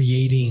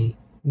creating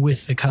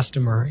with the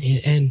customer.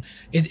 And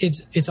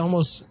it's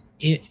almost,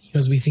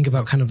 as we think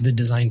about kind of the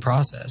design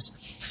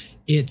process,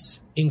 it's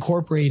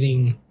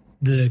incorporating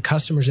the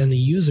customers and the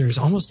users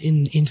almost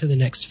into the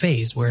next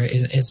phase where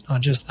it's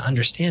not just the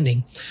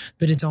understanding,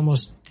 but it's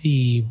almost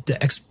the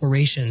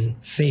exploration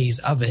phase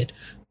of it,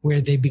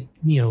 where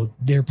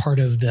they're part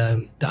of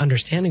the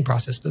understanding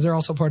process, but they're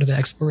also part of the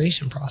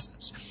exploration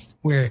process,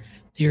 where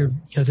they're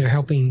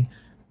helping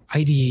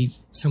ideate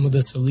some of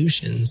the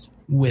solutions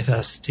with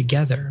us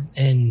together,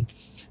 and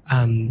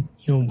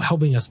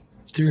helping us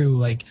through,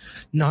 like,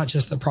 not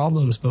just the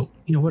problems, but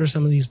what are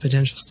some of these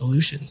potential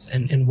solutions,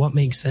 and what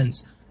makes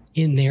sense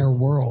in their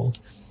world,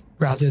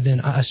 rather than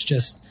us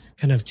just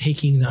kind of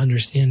taking the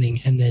understanding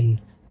and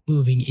then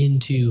moving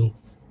into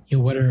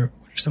what are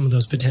some of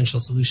those potential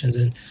solutions.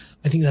 And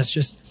I think that's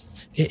just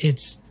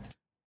it's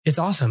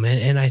awesome,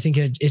 and I think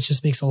it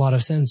just makes a lot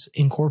of sense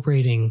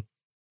incorporating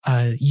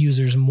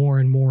users more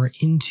and more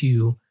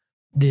into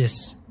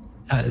this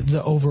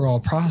the overall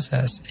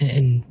process,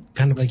 and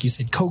kind of, like you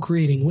said,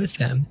 co-creating with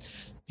them,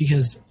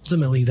 because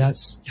ultimately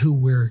that's who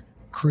we're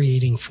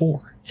creating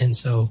for. And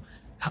so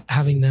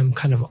having them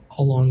kind of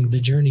along the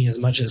journey as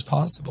much as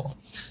possible,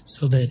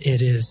 so that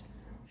it is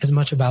as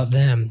much about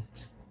them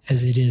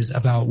as it is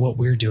about what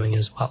we're doing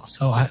as well.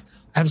 So I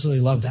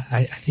absolutely love that.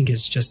 I think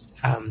it's just,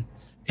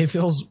 it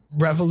feels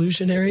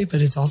revolutionary,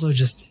 but it's also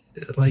just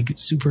like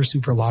super,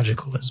 super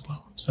logical as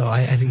well. So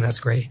I think that's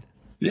great.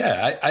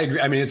 Yeah, I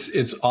agree. I mean,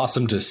 it's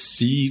awesome to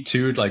see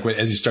too, like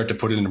as you start to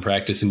put it into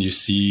practice and you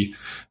see,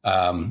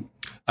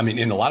 I mean,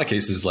 in a lot of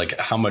cases, like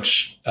how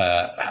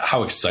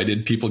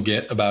excited people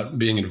get about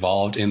being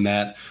involved in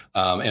that.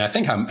 And I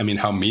think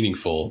how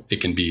meaningful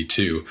it can be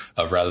too,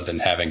 rather than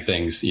having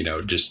things,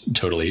 just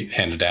totally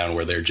handed down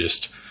where they're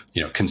just,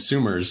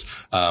 consumers,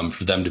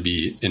 for them to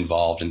be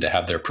involved and to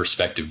have their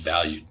perspective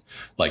valued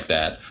like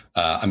that.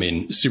 I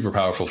mean, super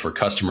powerful for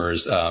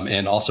customers,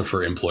 and also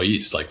for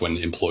employees. Like when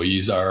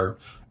employees are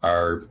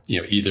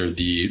either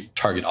the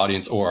target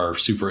audience or are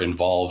super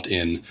involved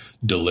in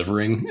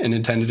delivering an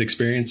intended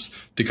experience,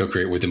 to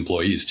co-create with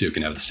employees too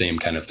can have the same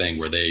kind of thing,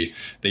 where they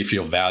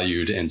feel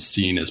valued and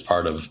seen as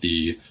part of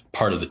the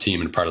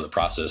team and part of the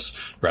process,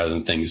 rather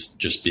than things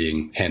just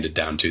being handed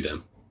down to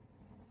them.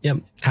 Yep,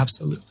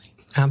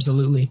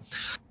 absolutely.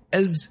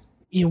 As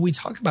we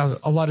talk about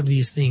a lot of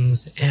these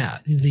things,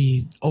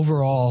 the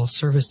overall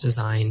service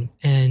design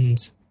and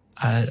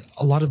a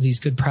lot of these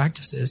good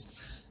practices.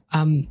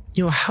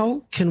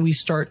 How can we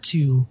start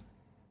to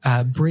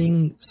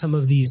bring some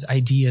of these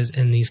ideas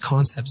and these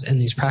concepts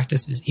and these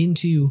practices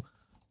into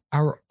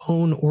our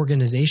own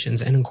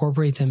organizations and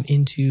incorporate them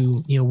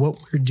into, what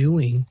we're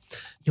doing,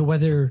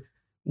 whether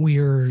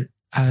we're,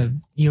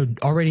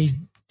 already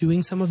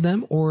doing some of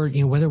them, or,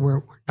 whether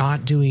we're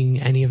not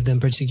doing any of them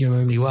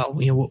particularly well?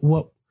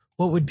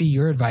 What would be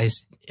your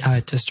advice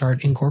to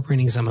start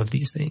incorporating some of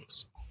these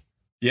things?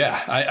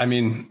 Yeah, I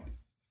mean,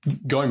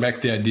 going back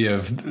to the idea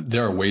of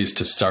there are ways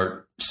to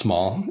start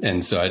small.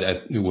 And so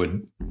I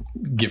would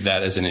give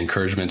that as an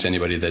encouragement to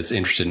anybody that's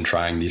interested in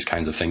trying these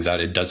kinds of things out.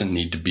 It doesn't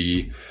need to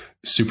be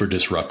super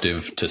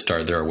disruptive to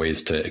start. There are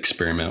ways to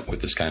experiment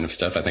with this kind of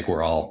stuff. I think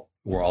we're all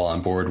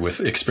on board with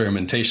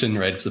experimentation,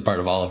 right? It's a part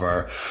of all of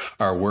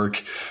our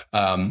work.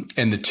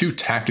 And the two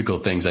tactical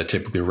things I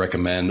typically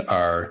recommend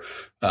are,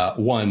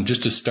 one,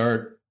 just to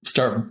start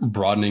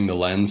broadening the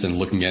lens and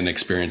looking at an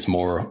experience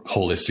more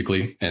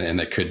holistically. And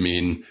that could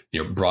mean,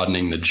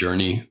 broadening the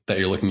journey that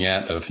you're looking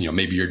at of,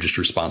 maybe you're just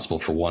responsible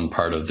for one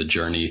part of the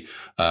journey,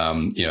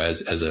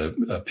 as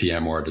a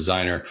PM or a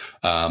designer.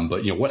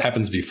 But, what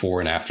happens before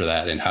and after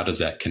that, and how does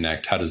that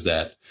connect? How does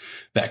that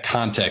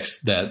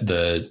context that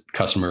the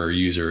customer or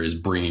user is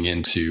bringing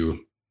into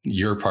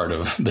your part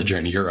of the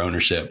journey, your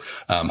ownership,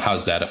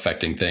 how's that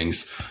affecting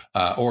things?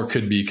 Or it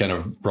could be kind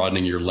of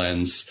broadening your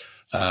lens,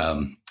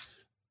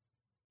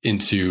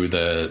 into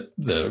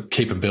the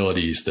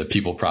capabilities, the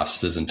people,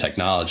 processes, and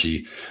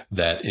technology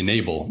that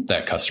enable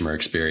that customer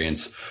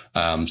experience.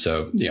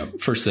 So,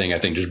 first thing, I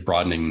think just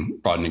broadening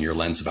your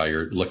lens of how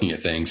you're looking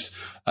at things.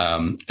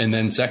 And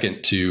then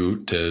second,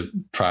 to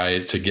try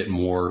to get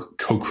more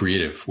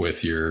co-creative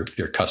with your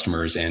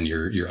customers and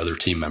your other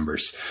team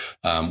members,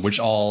 which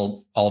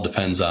all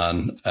depends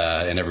on,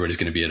 and everybody's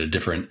going to be at a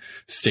different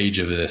stage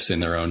of this in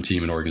their own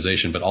team and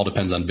organization, but all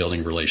depends on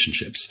building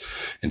relationships.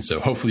 And so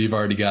hopefully you've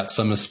already got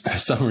some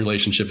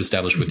relationship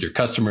established with your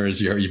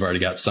customers. You've already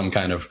got some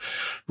kind of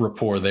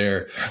rapport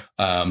there.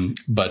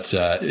 But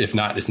if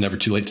not, it's never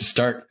too late to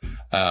start,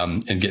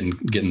 and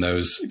getting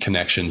those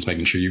connections,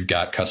 making sure you've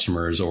got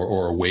customers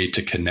or a way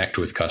to connect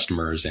with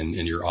customers and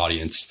your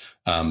audience,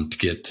 to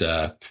get,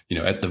 at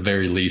the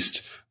very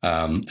least,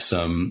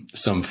 some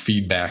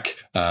feedback,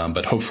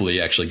 but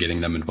hopefully actually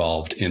getting them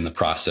involved in the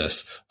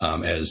process,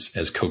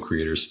 as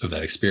co-creators of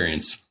that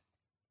experience.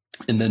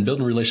 And then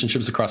building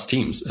relationships across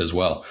teams as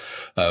well.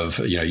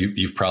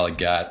 You've probably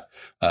got,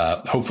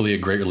 hopefully a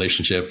great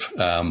relationship,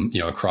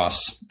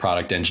 across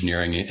product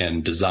engineering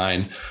and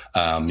design.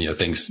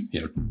 Things,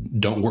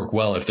 don't work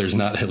well if there's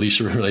not at least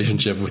a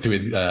relationship with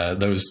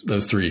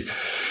those three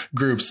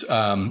groups.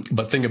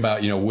 But think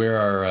about, where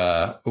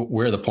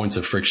are the points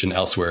of friction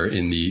elsewhere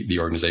in the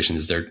organization?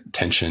 Is there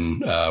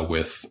tension,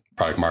 with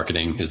product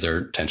marketing? Is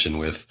there tension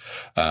with,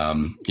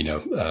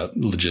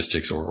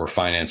 logistics or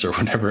finance or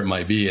whatever it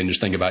might be? And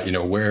just think about,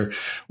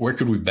 where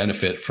could we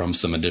benefit from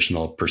some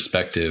additional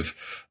perspective?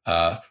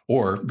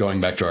 Or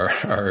going back to our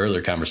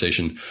earlier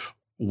conversation,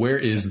 where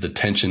is the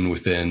tension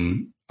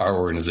within our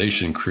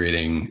organization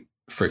creating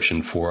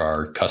friction for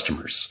our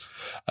customers?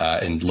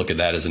 And look at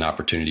that as an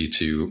opportunity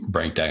to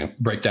break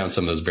down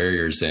some of those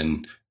barriers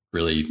and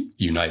really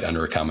unite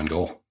under a common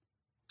goal.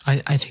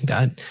 I think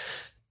that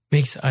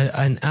makes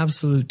an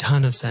absolute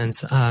ton of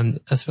sense,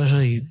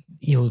 especially,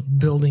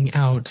 building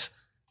out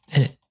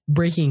and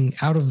breaking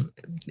out of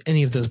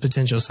any of those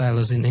potential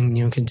silos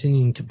and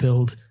continuing to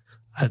build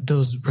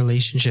those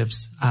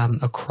relationships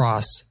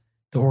across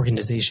the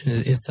organization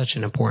is such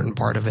an important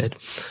part of it.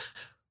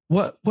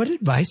 What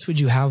advice would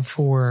you have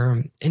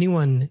for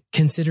anyone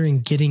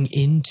considering getting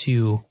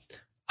into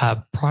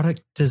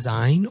product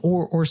design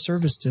or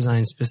service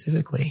design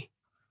specifically?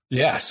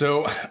 Yeah,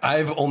 so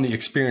I've only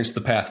experienced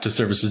the path to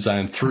service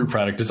design through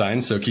product design,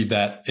 so keep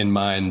that in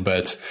mind.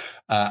 But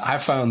I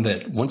found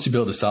that once you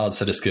build a solid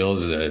set of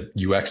skills as a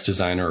UX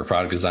designer or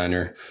product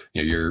designer,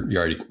 you're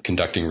already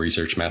conducting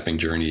research, mapping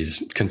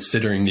journeys,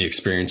 considering the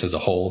experience as a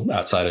whole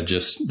outside of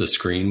just the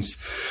screens,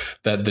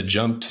 that the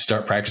jump to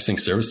start practicing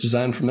service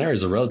design from there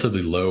is a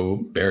relatively low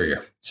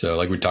barrier. So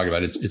like we talked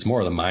about, it's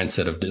more of the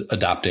mindset of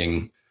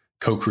adopting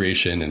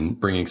co-creation and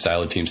bringing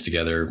siloed teams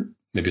together,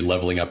 maybe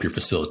leveling up your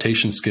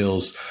facilitation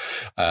skills,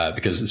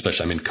 because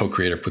especially,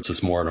 co-creator puts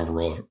us more of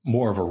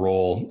a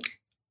role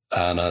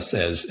on us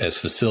as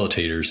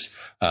facilitators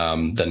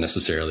than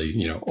necessarily,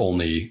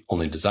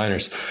 only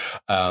designers.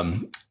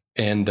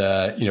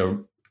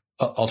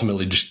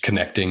 Ultimately just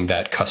connecting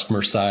that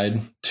customer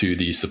side to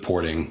the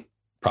supporting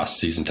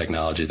processes and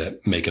technology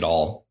that make it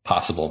all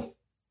possible.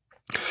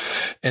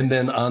 And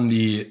then on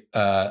the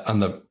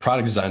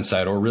product design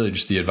side, or really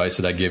just the advice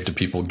that I give to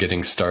people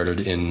getting started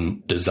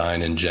in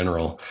design in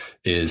general,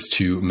 is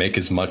to make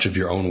as much of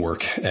your own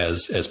work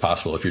as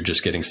possible. If you're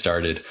just getting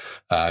started,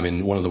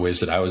 one of the ways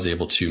that I was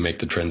able to make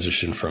the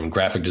transition from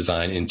graphic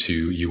design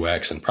into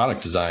UX and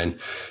product design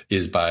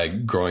is by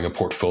growing a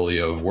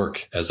portfolio of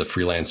work as a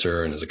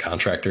freelancer and as a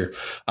contractor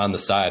on the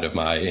side of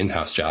my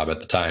in-house job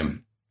at the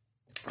time.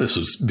 This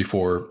was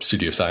before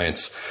Studio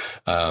Science,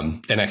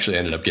 and actually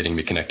ended up getting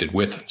me connected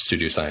with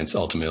Studio Science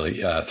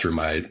ultimately through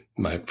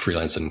my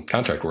freelance and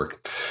contract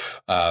work.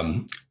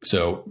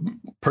 So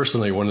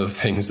personally, one of the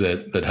things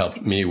that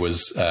helped me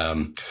was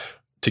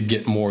to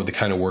get more of the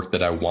kind of work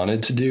that I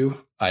wanted to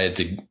do. I had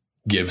to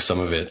give some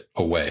of it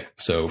away.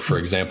 So for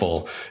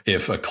example,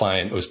 if a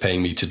client was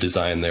paying me to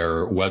design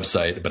their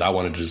website, but I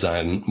wanted to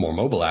design more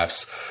mobile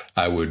apps,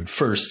 I would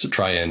first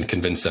try and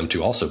convince them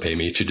to also pay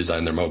me to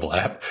design their mobile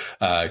app.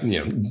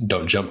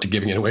 Don't jump to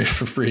giving it away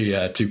for free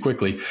too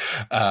quickly.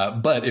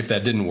 But if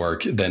that didn't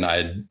work, then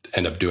I'd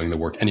end up doing the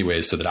work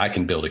anyways so that I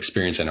can build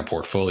experience and a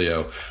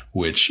portfolio,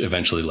 which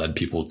eventually led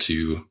people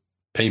to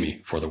pay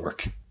me for the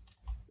work.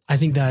 I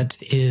think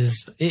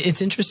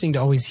it's interesting to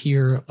always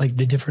hear like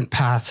the different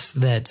paths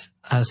that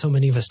so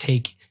many of us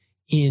take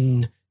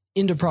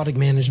into product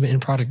management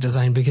and product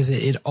design, because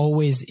it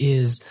always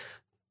is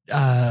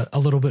a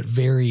little bit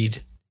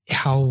varied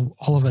how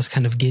all of us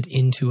kind of get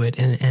into it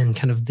and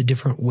kind of the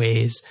different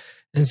ways.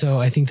 And so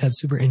I think that's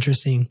super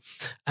interesting.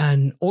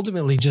 And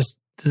ultimately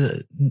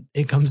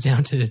it comes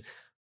down to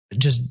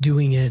just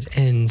doing it,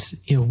 and,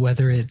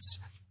 whether it's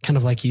kind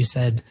of like you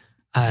said,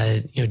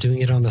 doing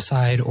it on the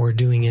side or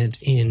doing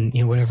it in,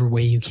 whatever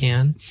way you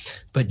can,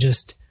 but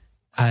just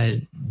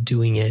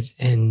doing it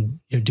and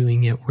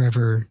doing it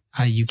wherever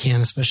you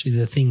can, especially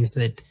the things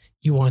that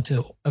you want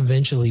to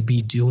eventually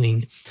be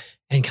doing,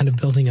 and kind of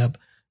building up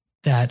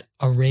that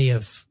array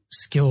of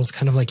skills,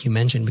 kind of like you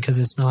mentioned, because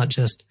it's not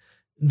just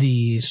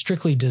the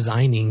strictly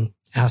designing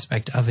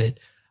aspect of it,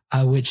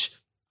 which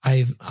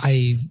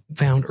I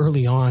found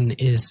early on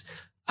is,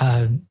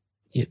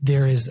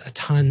 there is a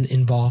ton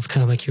involved,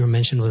 kind of like you were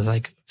mentioned, with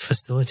like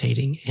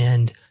facilitating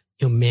and,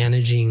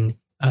 managing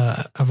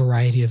a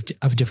variety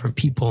of different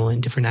people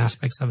and different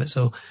aspects of it.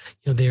 So,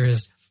 there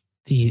is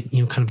the,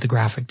 kind of the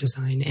graphic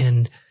design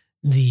and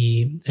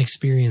the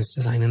experience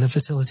design and the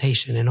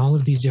facilitation and all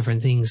of these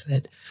different things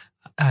that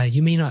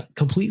you may not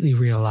completely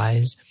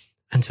realize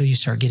until you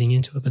start getting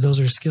into it. But those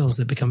are skills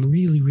that become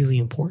really, really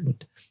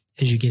important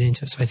as you get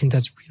into it. So I think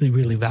that's really,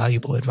 really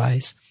valuable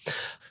advice.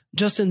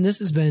 Justin, this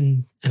has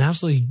been an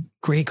absolutely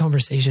great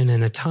conversation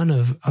and a ton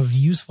of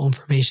useful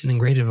information and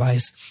great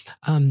advice.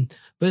 But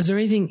is there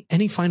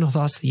any final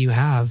thoughts that you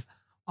have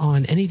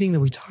on anything that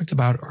we talked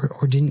about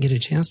or didn't get a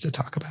chance to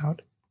talk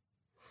about?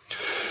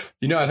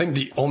 I think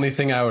the only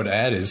thing I would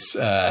add is,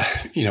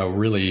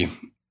 really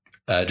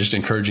just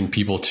encouraging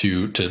people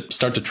to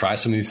start to try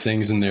some of these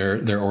things in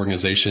their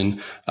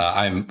organization.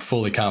 I'm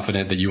fully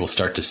confident that you will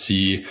start to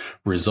see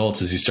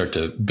results as you start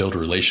to build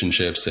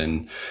relationships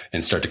and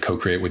start to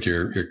co-create with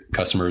your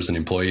customers and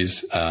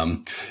employees.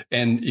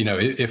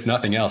 If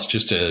nothing else,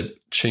 just to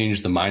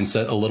changed the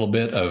mindset a little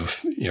bit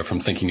of, from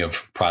thinking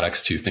of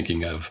products to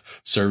thinking of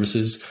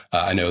services.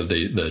 I know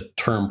the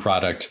term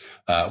product,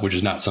 which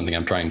is not something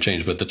I'm trying to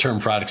change, but the term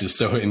product is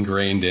so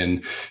ingrained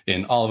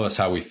in all of us,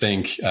 how we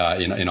think,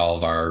 in all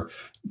of our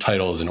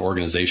titles and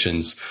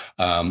organizations.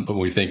 But when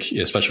we think,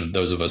 especially for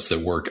those of us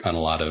that work on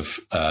a lot of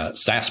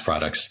SaaS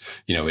products,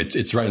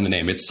 it's right in the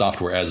name. It's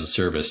software as a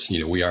service.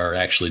 We are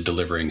actually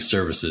delivering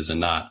services and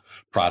not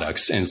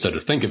products. And so to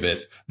think of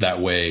it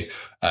that way,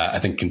 I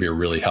think can be a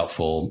really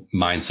helpful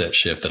mindset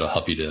shift that'll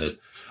help you to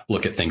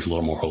look at things a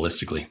little more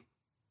holistically.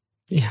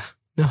 Yeah,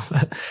 no,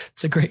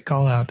 it's a great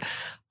call out.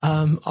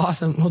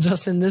 Awesome. Well,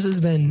 Justin, this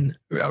has been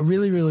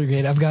really, really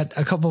great. I've got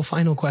a couple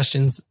final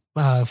questions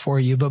for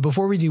you. But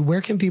before we do,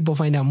 where can people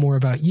find out more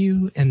about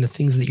you and the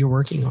things that you're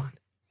working on?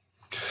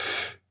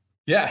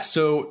 Yeah.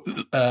 So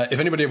if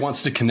anybody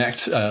wants to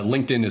connect,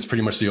 LinkedIn is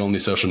pretty much the only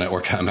social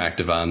network I'm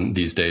active on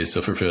these days.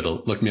 So feel free to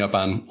look me up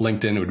on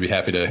LinkedIn. I would be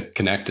happy to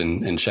connect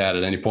and chat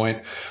at any point.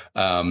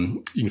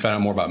 You can find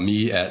out more about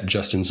me at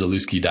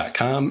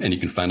justinzalewski.com, and you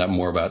can find out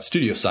more about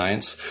Studio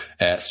Science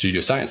at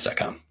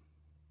studioscience.com.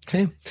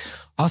 Okay.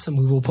 Awesome.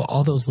 We will put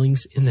all those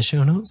links in the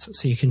show notes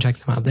so you can check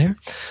them out there.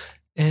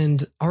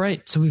 And all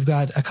right, so we've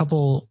got a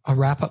couple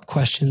wrap-up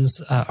questions,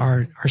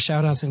 our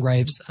shout-outs and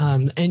gripes.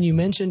 And you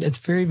mentioned at the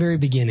very, very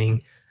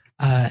beginning,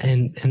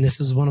 and this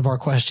is one of our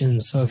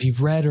questions. So if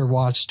you've read or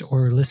watched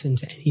or listened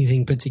to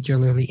anything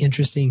particularly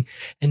interesting,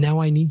 and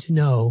now I need to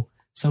know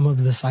some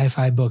of the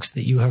sci-fi books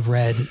that you have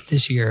read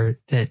this year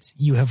that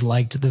you have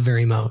liked the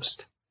very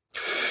most.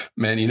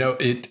 Man,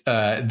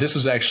 this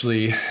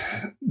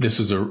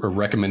was a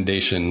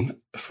recommendation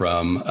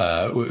from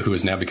who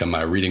has now become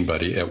my reading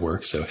buddy at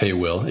work. So, hey,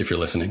 Will, if you're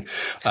listening.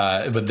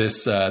 But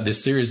this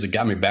series that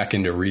got me back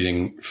into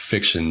reading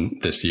fiction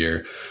this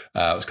year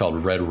was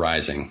called Red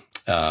Rising.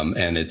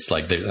 And it's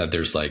like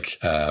there's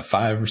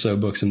 5 or so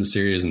books in the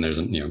series, and there's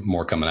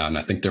more coming out, and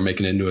I think they're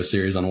making it into a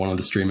series on one of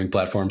the streaming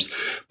platforms.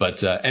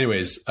 But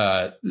anyways,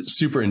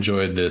 super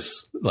enjoyed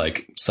this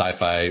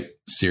sci-fi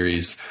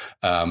series.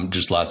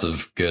 Just lots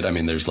of good. I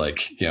mean, there's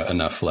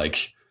enough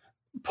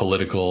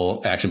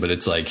political action, but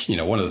it's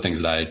one of the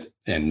things that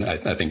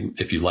I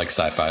think if you like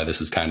sci-fi,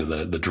 this is kind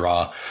of the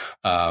draw.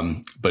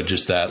 But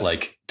just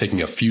that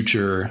taking a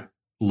future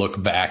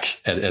look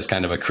back as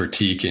kind of a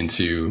critique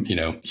into,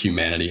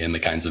 humanity and the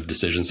kinds of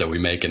decisions that we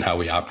make and how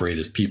we operate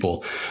as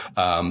people,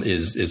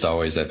 is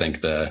always, I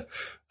think, the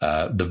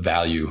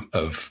value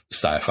of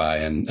sci-fi.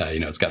 And,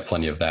 it's got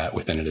plenty of that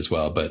within it as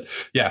well. But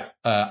yeah,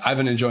 I've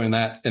been enjoying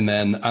that. And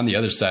then on the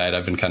other side,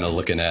 I've been kind of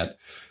looking at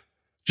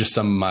just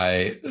some of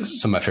my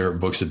favorite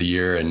books of the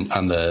year. And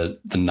on the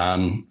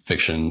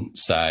nonfiction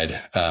side,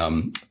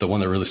 the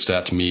one that really stood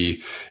out to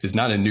me is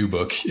not a new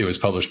book. It was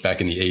published back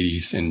in the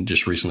 80s and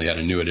just recently had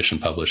a new edition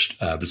published.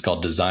 But it's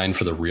called Design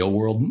for the Real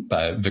World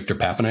by Victor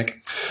Papanek.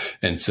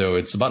 And so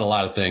it's about a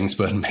lot of things,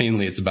 but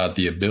mainly it's about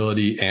the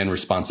ability and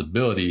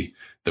responsibility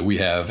that we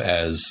have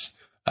as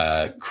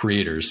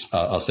creators,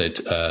 I'll say,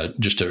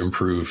 just to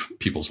improve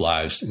people's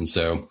lives. And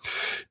so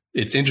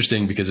it's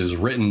interesting because it was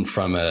written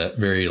from a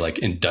very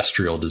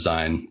industrial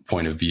design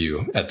point of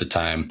view at the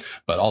time,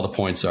 but all the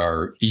points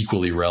are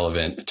equally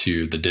relevant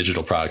to the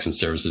digital products and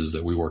services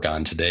that we work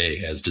on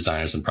today as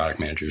designers and product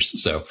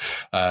managers. So,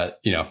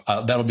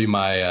 that'll be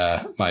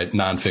my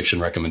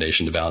nonfiction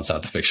recommendation to balance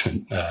out the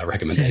fiction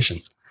recommendation.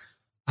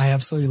 I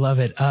absolutely love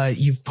it.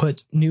 You've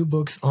put new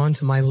books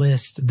onto my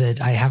list that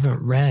I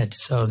haven't read.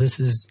 So this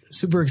is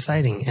super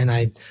exciting. And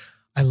I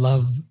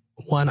love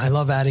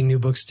adding new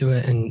books to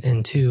it.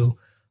 And 2,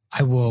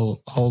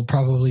 I'll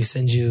probably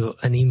send you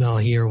an email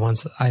here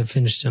once I've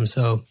finished them.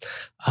 So,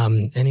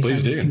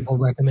 anytime people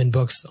recommend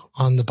books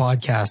on the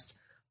podcast,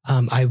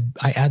 I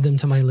add them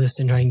to my list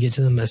and try and get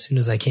to them as soon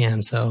as I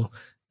can. So,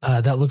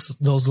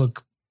 those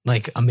look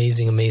like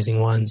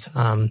amazing ones.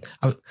 I'm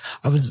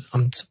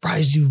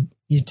surprised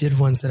you did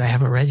ones that I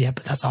haven't read yet,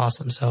 but that's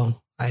awesome.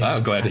 So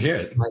I'm glad to hear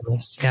it. My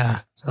list.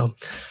 Yeah. So,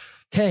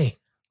 okay.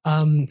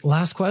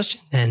 Last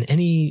question then.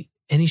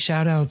 Any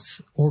shout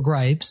outs or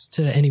gripes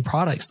to any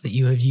products that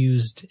you have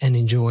used and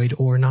enjoyed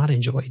or not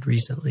enjoyed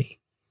recently?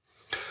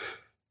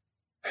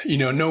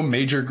 No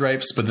major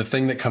gripes, but the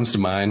thing that comes to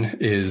mind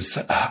is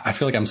I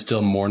feel like I'm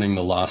still mourning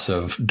the loss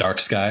of Dark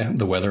Sky,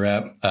 the weather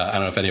app. I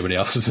don't know if anybody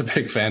else is a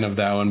big fan of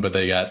that one, but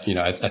they got,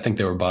 I think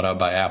they were bought out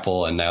by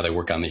Apple and now they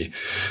work on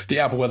the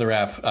Apple weather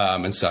app.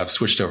 And so I've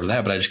switched over to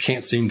that, but I just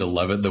can't seem to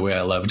love it the way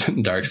I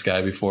loved Dark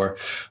Sky before.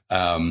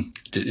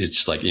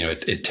 It's just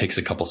it takes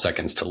a couple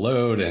seconds to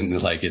load and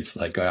I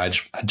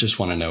just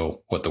want to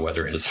know what the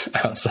weather is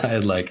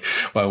outside.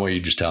 Why won't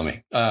you just tell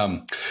me?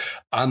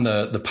 On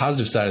the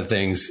positive side of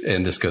things,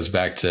 and this goes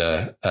back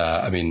to,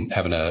 having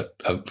a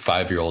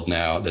 5-year-old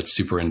now that's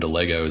super into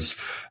Legos,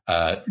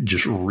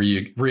 just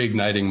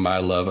reigniting my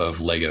love of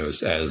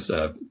Legos as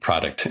a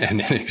product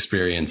and an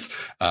experience.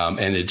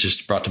 And it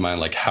just brought to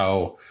mind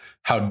how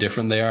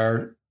different they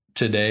are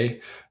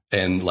today.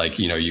 And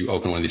you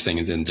open one of these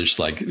things and just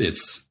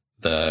it's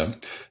the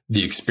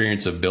the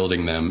experience of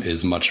building them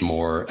is much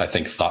more, I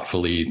think,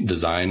 thoughtfully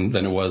designed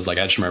than it was. Like,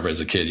 I just remember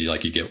as a kid, you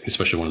get,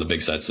 especially one of the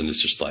big sets, and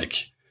it's just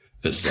like,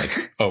 this is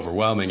like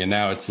overwhelming. And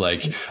now it's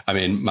like, I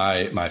mean,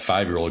 my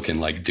 5-year-old can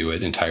like do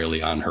it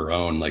entirely on her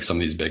own. Like some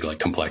of these big, like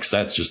complex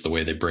sets, just the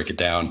way they break it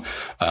down.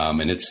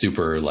 And it's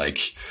super, like,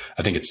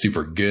 I think it's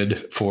super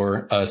good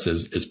for us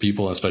as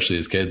people, especially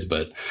as kids,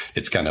 but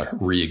it's kind of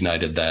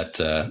reignited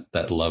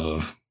that love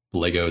of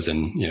Legos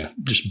and,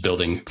 just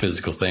building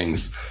physical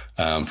things,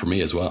 for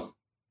me as well.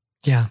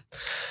 Yeah.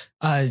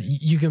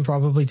 You can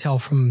probably tell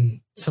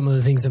from some of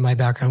the things in my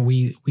background,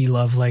 we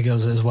love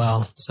Legos as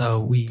well.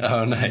 So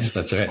oh, nice.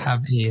 That's right.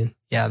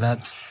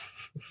 That's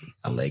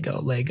a Lego,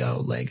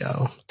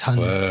 tons.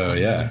 Whoa,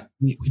 yeah.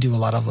 We do a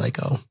lot of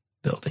Lego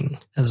building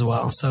as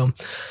well. So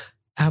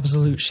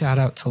absolute shout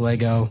out to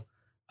Lego,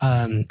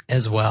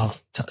 as well.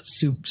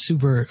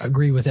 Super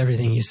agree with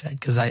everything you said,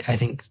 because I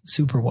think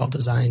super well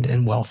designed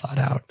and well thought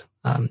out,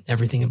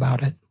 everything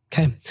about it.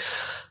 Okay.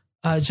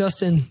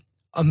 Justin,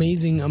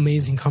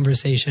 amazing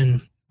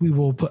conversation. We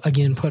will put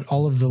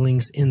all of the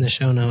links in the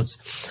show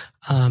notes.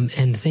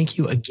 And thank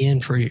you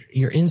again for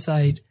your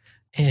insight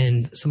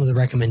and some of the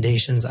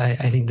recommendations. I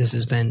think this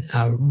has been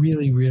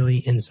really,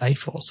 really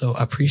insightful. So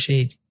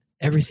appreciate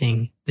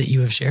everything that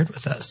you have shared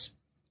with us.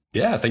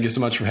 Yeah. Thank you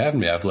so much for having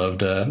me. I've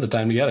loved the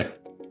time together.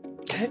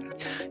 Okay.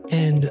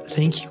 And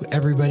thank you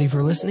everybody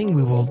for listening.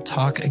 We will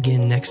talk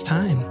again next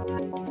time.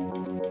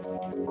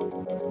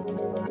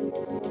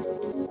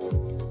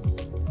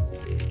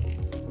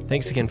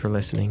 Thanks again for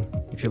listening.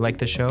 If you like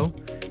the show,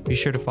 be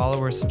sure to follow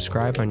or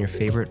subscribe on your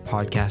favorite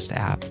podcast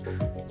app.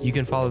 You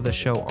can follow the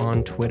show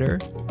on Twitter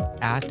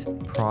at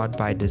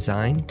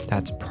ProdByDesign.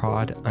 That's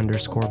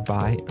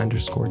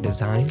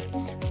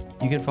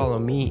prod_by_design. You can follow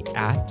me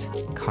at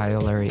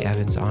Kyle Larry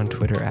Evans on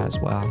Twitter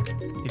as well.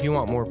 If you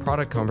want more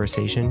product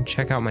conversation,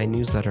 check out my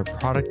newsletter,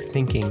 Product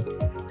Thinking,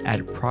 at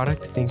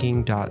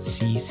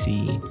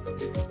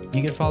productthinking.cc.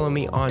 You can follow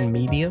me on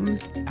Medium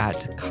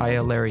at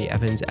Kyle Larry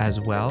Evans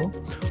as well,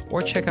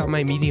 or check out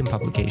my Medium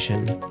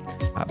publication,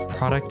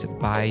 Product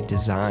by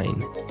Design.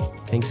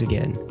 Thanks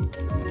again.